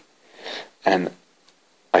beauty. And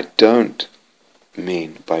I don't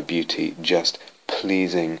mean by beauty just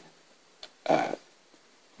pleasing,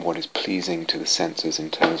 what is pleasing to the senses in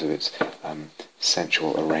terms of its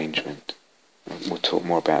sensual arrangement. We'll talk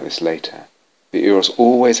more about this later. The Eros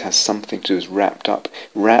always has something to do, is wrapped up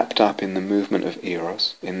in the movement of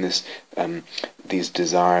Eros, in this, these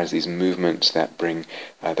desires, these movements that bring,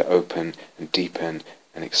 that open and deepen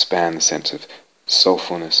and expand the sense of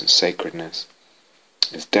soulfulness and sacredness.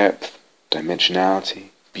 There's depth,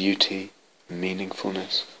 dimensionality, beauty,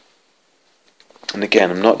 meaningfulness. And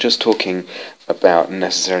again, I'm not just talking about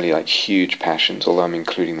necessarily like huge passions, although I'm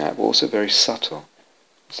including that, but also very subtle.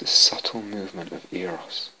 It's this subtle movement of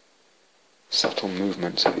Eros. Subtle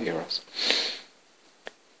movements of Eros.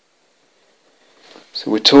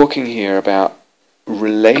 So we're talking here about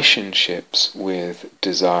relationships with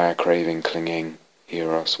desire, craving, clinging,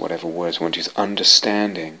 Eros, whatever words we want to use,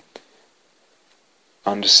 understanding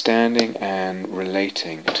and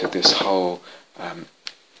relating to this whole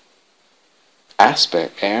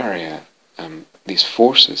area, these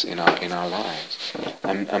forces in our lives.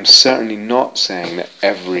 I'm certainly not saying that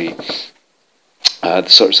every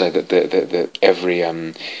that every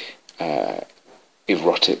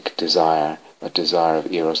erotic desire, a desire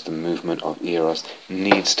of Eros, the movement of Eros,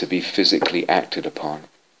 needs to be physically acted upon,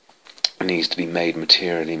 needs to be made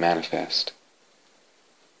materially manifest.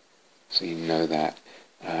 So you know that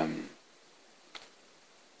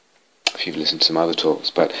if you've listened to some other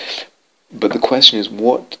talks. But the question is,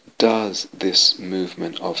 what does this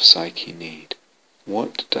movement of psyche need?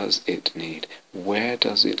 What does it need? Where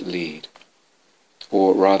does it lead?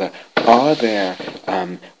 Or rather, are there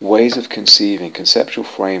ways of conceiving, conceptual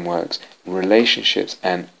frameworks, relationships,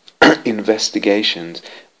 and investigations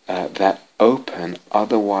that open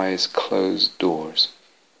otherwise closed doors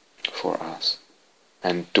for us?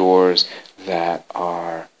 And doors that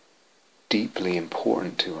are deeply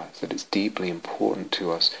important to us, that it's deeply important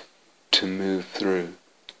to us to move through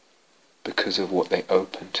because of what they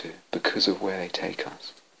open to, because of where they take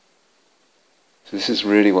us. So this is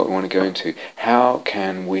really what we want to go into. How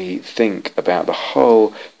can we think about the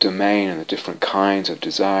whole domain and the different kinds of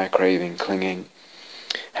desire, craving, clinging?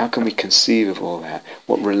 How can we conceive of all that?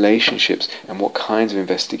 What relationships and what kinds of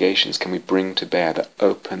investigations can we bring to bear that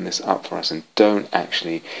open this up for us and don't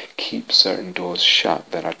actually keep certain doors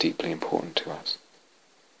shut that are deeply important to us?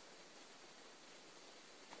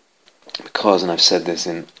 Because, and I've said this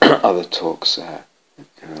in other talks in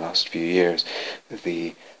the last few years,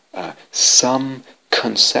 some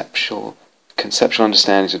conceptual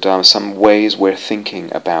understandings of Dharma, some ways we're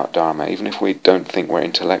thinking about Dharma, even if we don't think we're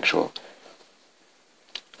intellectual.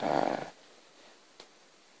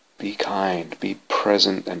 Be kind, be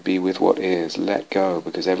present, and be with what is. Let go,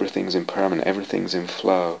 because everything's impermanent, everything's in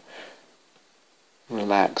flow.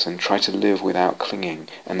 Relax and try to live without clinging,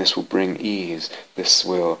 and this will bring ease. This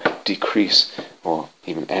will decrease or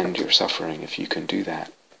even end your suffering if you can do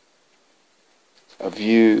that. A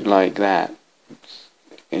view like that,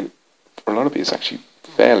 for a lot of people, it's actually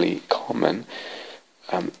fairly common.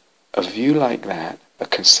 A view like that, a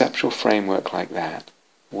conceptual framework like that,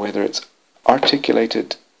 whether it's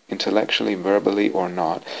articulated intellectually, verbally or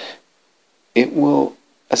not, it will,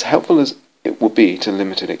 as helpful as it will be to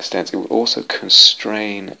limited extents, it will also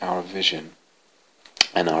constrain our vision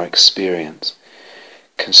and our experience.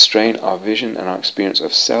 Constrain our vision and our experience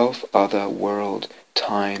of self, other, world,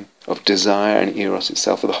 time, of desire and Eros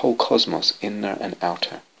itself, of the whole cosmos, inner and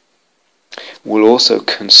outer. Will also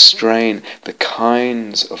constrain the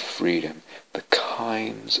kinds of freedom, the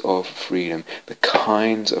kinds of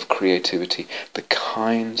creativity, the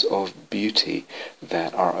kinds of beauty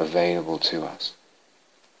that are available to us.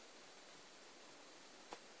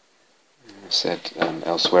 I said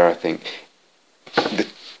elsewhere, I think,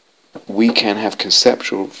 we can have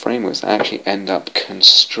conceptual frameworks that actually end up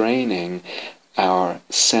constraining our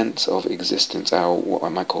sense of existence, our what I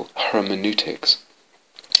might call hermeneutics,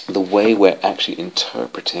 the way we're actually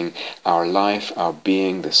interpreting our life, our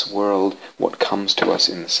being, this world, what comes to us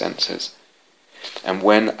in the senses. And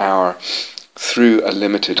when through a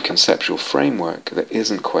limited conceptual framework that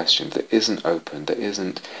isn't questioned, that isn't open, that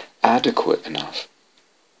isn't adequate enough,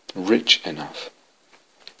 rich enough,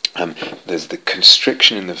 there's the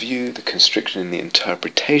constriction in the view, the constriction in the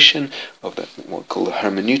interpretation of what we call the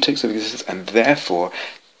hermeneutics of existence, and therefore,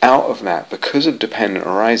 out of that, because of dependent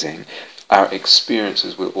arising, our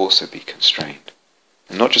experiences will also be constrained.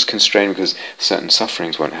 And not just constrained because certain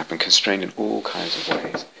sufferings won't happen, constrained in all kinds of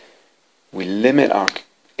ways. We limit our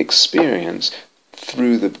experience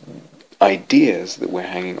through the ideas that we're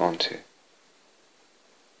hanging on to.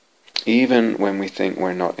 Even when we think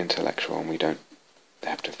we're not intellectual and we don't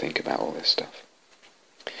have to think about all this stuff.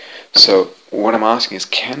 So what I'm asking is,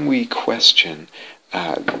 can we question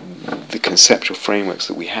the conceptual frameworks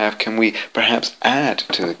that we have? Can we perhaps add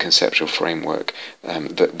to the conceptual framework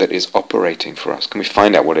that is operating for us? Can we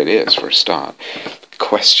find out what it is for a start?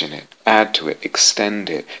 Question it, add to it, extend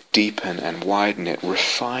it, deepen and widen it,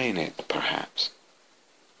 refine it perhaps.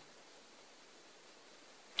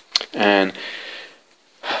 And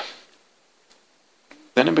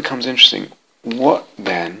then it becomes interesting. What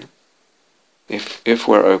then, if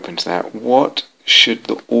we're open to that, what should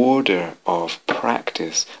the order of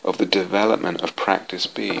practice, of the development of practice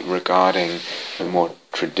be regarding the more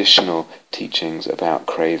traditional teachings about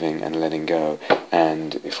craving and letting go?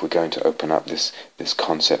 And if we're going to open up this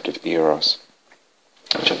concept of eros,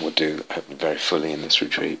 which I will do very fully in this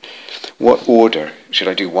retreat, what order? Should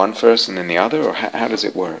I do one first and then the other, or how does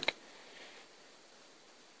it work?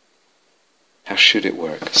 How should it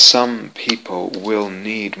work? Some people will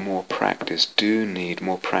need more practice, do need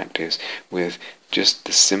more practice with just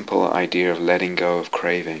the simple idea of letting go of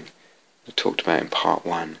craving. We talked about in part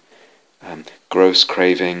 1. Gross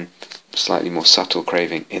craving, slightly more subtle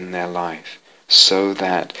craving in their life, so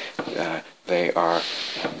that they are,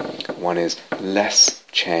 one is less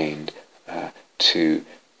chained to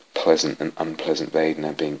pleasant and unpleasant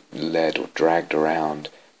Vedana, being led or dragged around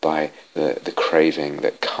by the craving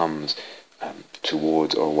that comes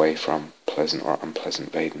towards or away from pleasant or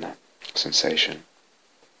unpleasant Vedana sensation.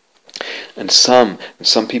 And some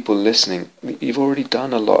people listening, you've already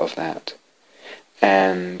done a lot of that,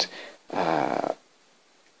 and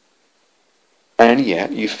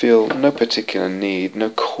yet you feel no particular need, no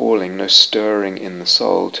calling, no stirring in the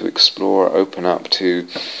soul to explore, open up to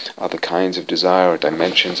other kinds of desire or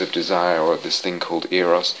dimensions of desire, or this thing called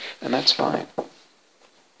eros, and that's fine.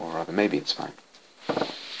 Or rather, maybe it's fine.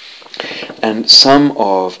 And some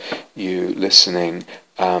of you listening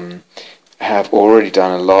have already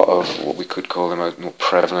done a lot of what we could call the more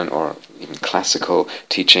prevalent or even classical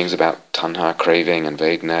teachings about tanha, craving, and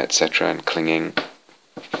vedana, etc., and clinging.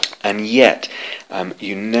 And yet,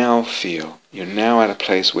 you're now at a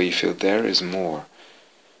place where you feel there is more.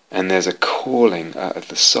 And there's a calling,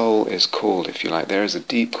 the soul is called, if you like. There is a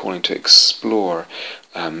deep calling to explore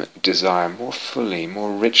desire more fully,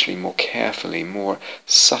 more richly, more carefully, more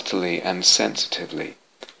subtly and sensitively.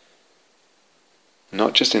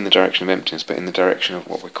 Not just in the direction of emptiness, but in the direction of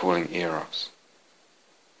what we're calling eros.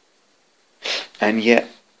 And yet,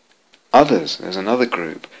 there's another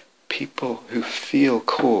group, people who feel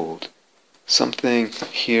called. Something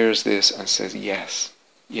hears this and says, yes,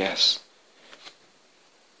 yes.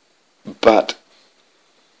 But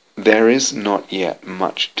there is not yet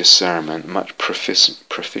much discernment, much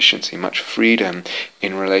proficiency, much freedom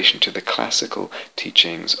in relation to the classical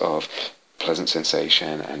teachings of pleasant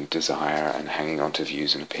sensation and desire and hanging on to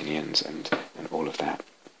views and opinions and all of that.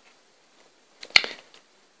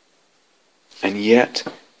 And yet,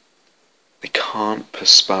 they can't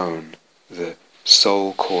postpone the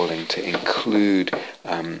soul calling to include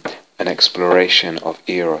an exploration of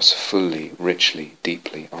eros fully, richly,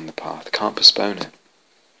 deeply on the path. Can't postpone it.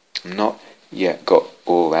 Not yet got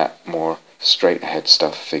all that more straight ahead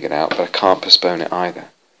stuff figured out, but I can't postpone it either.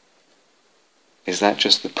 Is that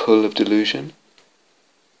just the pull of delusion?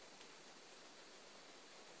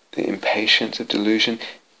 The impatience of delusion?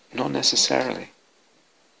 Not necessarily.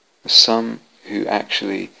 There's some who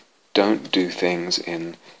actually don't do things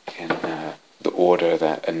in the order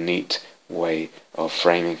that a neat way of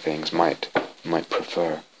framing things might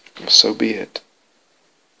prefer. So be it.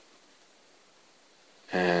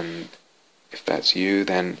 And if that's you,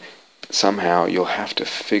 then somehow you'll have to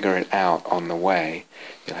figure it out on the way.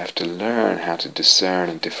 You'll have to learn how to discern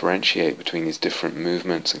and differentiate between these different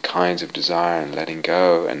movements and kinds of desire and letting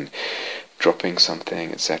go and dropping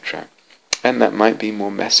something, etc. And that might be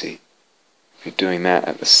more messy. If you're doing that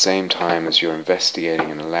at the same time as you're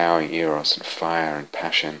investigating and allowing eros and fire and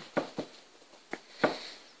passion.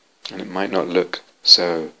 And it might not look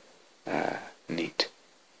so neat.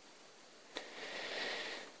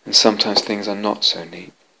 And sometimes things are not so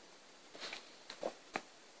neat.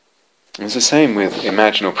 And it's the same with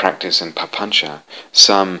imaginal practice and papancha.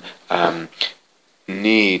 Some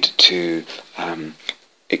need to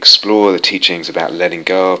explore the teachings about letting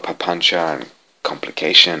go of papancha and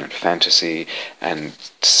complication and fantasy and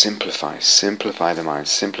simplify the mind,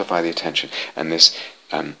 simplify the attention. And this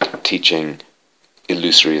teaching,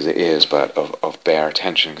 illusory as it is, but of bare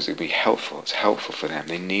attention, because it would be helpful. It's helpful for them.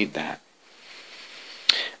 They need that.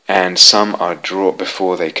 And some are drawn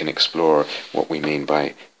before they can explore what we mean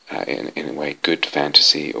by in a way, good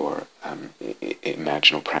fantasy or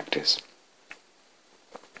imaginal practice.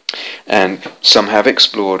 And some have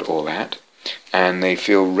explored all that, and they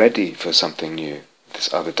feel ready for something new,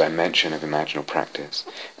 this other dimension of imaginal practice.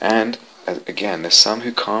 And again, there's some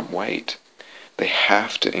who can't wait. They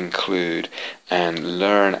have to include and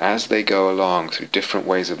learn as they go along through different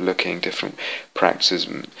ways of looking, different practices,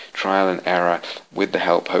 trial and error, with the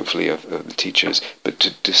help, hopefully, of the teachers, but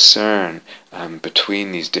to discern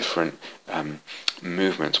between these different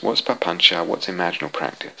movements. What's papancha? What's imaginal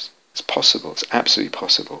practice? It's possible. It's absolutely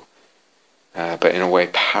possible. But in a way,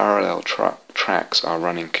 parallel tracks are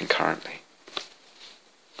running concurrently.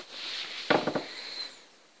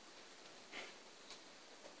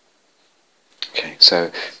 Okay,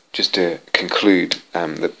 so just to conclude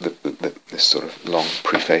this sort of long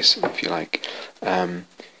preface, if you like,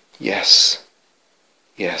 yes,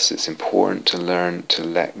 it's important to learn to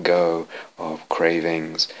let go of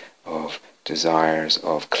cravings, of desires,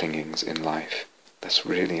 of clingings in life. That's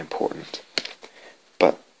really important.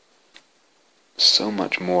 But so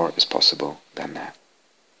much more is possible than that.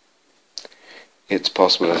 It's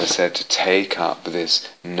possible, as I said, to take up this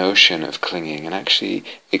notion of clinging and actually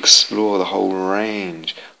explore the whole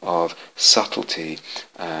range of subtlety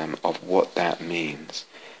of what that means,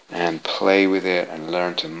 and play with it and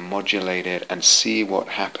learn to modulate it and see what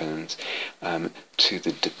happens to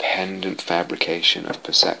the dependent fabrication of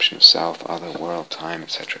perception of self, other, world, time,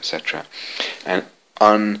 etc., and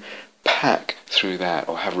unpack through that,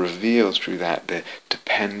 or have revealed through that, the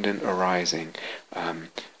dependent arising,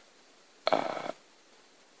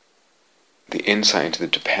 the insight into the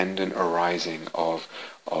dependent arising of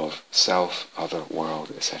self, other,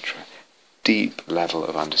 world, etc. Deep level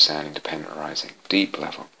of understanding, dependent arising, deep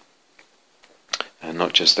level. And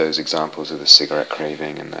not just those examples of the cigarette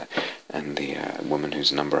craving and the woman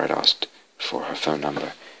whose number I'd asked for, her phone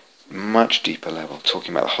number. Much deeper level,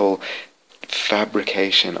 talking about the whole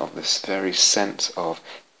fabrication of this very sense of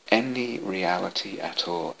any reality at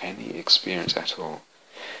all, any experience at all.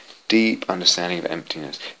 Deep understanding of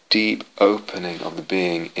emptiness, deep opening of the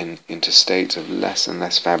being into states of less and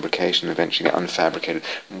less fabrication, eventually unfabricated.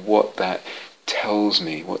 What that tells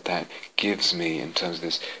me, what that gives me in terms of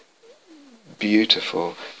this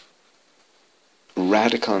beautiful,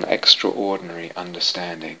 radical and extraordinary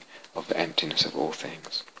understanding of the emptiness of all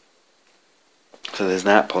things. So there's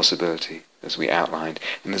that possibility, as we outlined,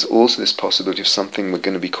 and there's also this possibility of something we're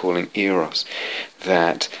going to be calling eros,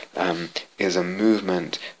 that is a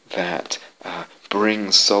movement that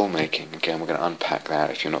brings soul-making. Again, we're going to unpack that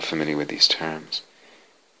if you're not familiar with these terms.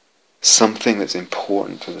 Something that's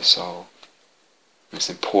important for the soul. It's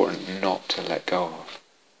important not to let go of.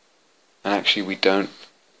 And actually we don't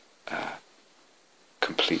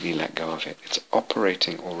completely let go of it. It's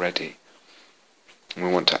operating already. And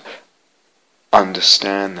we want to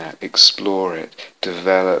understand that, explore it,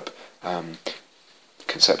 develop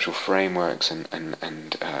conceptual frameworks and an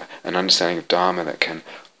understanding of Dharma that can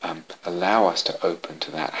allow us to open to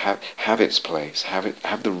that, have its place, have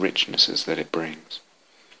the richnesses that it brings.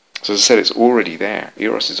 So as I said, it's already there.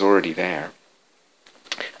 Eros is already there.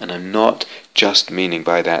 And I'm not just meaning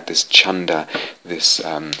by that this chanda, this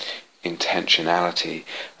intentionality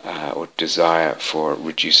or desire for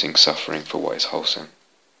reducing suffering for what is wholesome.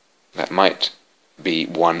 That might be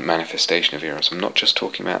one manifestation of eros. I'm not just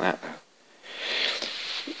talking about that though.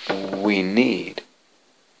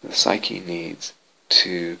 The psyche needs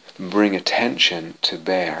to bring attention to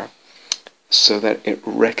bear so that it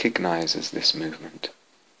recognizes this movement,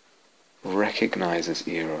 recognizes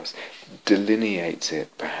eros, delineates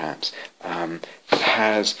it perhaps,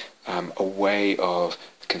 has a way of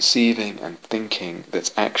conceiving and thinking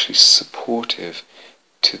that's actually supportive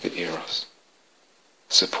to the eros.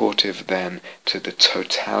 Supportive then to the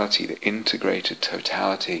totality, the integrated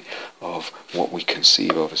totality of what we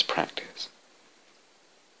conceive of as practice.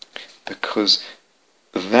 Because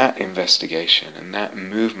that investigation and that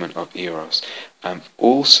movement of eros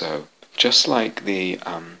also, just like the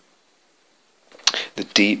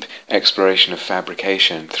deep exploration of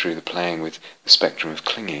fabrication through the playing with the spectrum of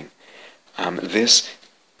clinging, this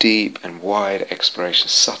deep and wide exploration,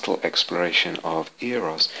 subtle exploration of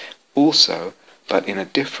eros also, but in a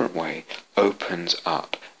different way, opens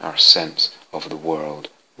up our sense of the world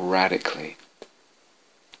radically,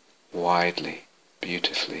 widely,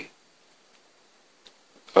 beautifully.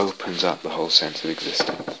 Opens up the whole sense of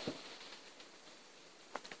existence.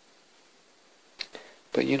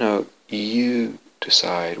 But you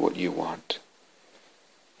decide what you want.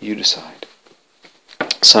 You decide.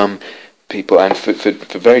 Some people, and for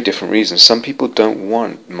very different reasons, some people don't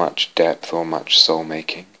want much depth or much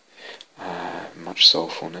soul-making, much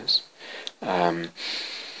soulfulness. And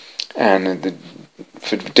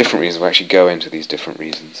for different reasons, we'll actually go into these different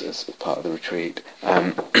reasons as part of the retreat,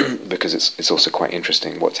 because it's also quite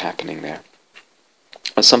interesting what's happening there.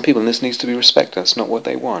 And some people, and this needs to be respected, that's not what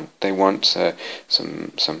they want. They want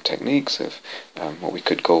some techniques of what we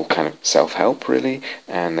could call kind of self-help, really,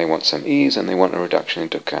 and they want some ease, and they want a reduction in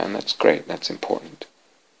dukkha, and that's great, that's important.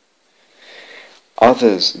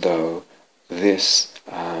 Others, though, this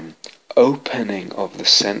opening of the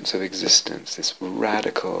sense of existence, this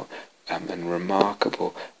radical and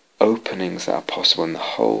remarkable openings that are possible in the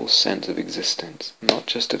whole sense of existence, not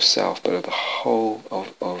just of self, but of the whole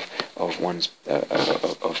of one's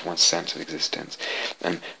sense of existence,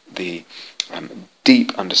 and the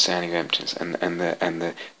deep understanding of emptiness, and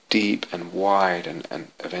the deep and wide and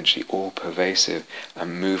eventually all-pervasive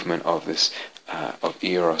movement of this of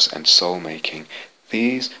eros and soul-making.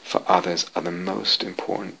 These, for others, are the most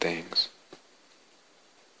important things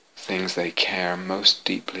they care most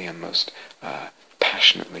deeply and most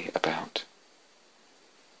passionately about.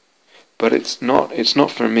 But it's not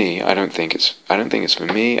for me. I don't think it's for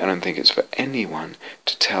me. I don't think it's for anyone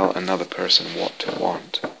to tell another person what to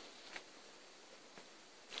want.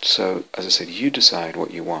 So, as I said, you decide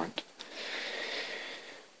what you want.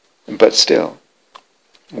 But still,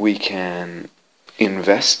 we can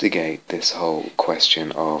investigate this whole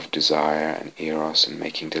question of desire and eros and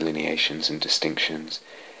making delineations and distinctions,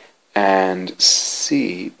 and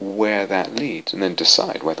see where that leads, and then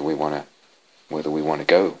decide whether we want to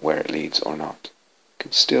go where it leads or not. We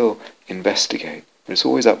can still investigate, but it's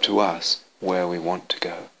always up to us where we want to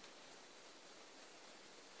go.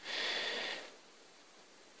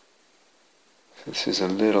 This is a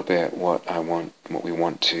little bit what we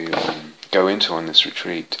want to go into on this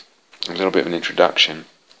retreat. A little bit of an introduction,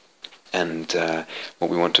 and what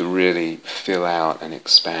we want to really fill out and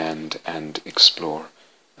expand and explore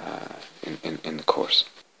in the course.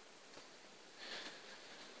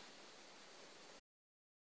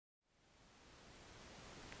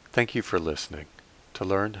 Thank you for listening. To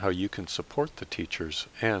learn how you can support the teachers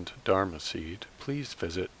and Dharma Seed, please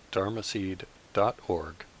visit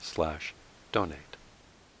dharmaseed.org/donate.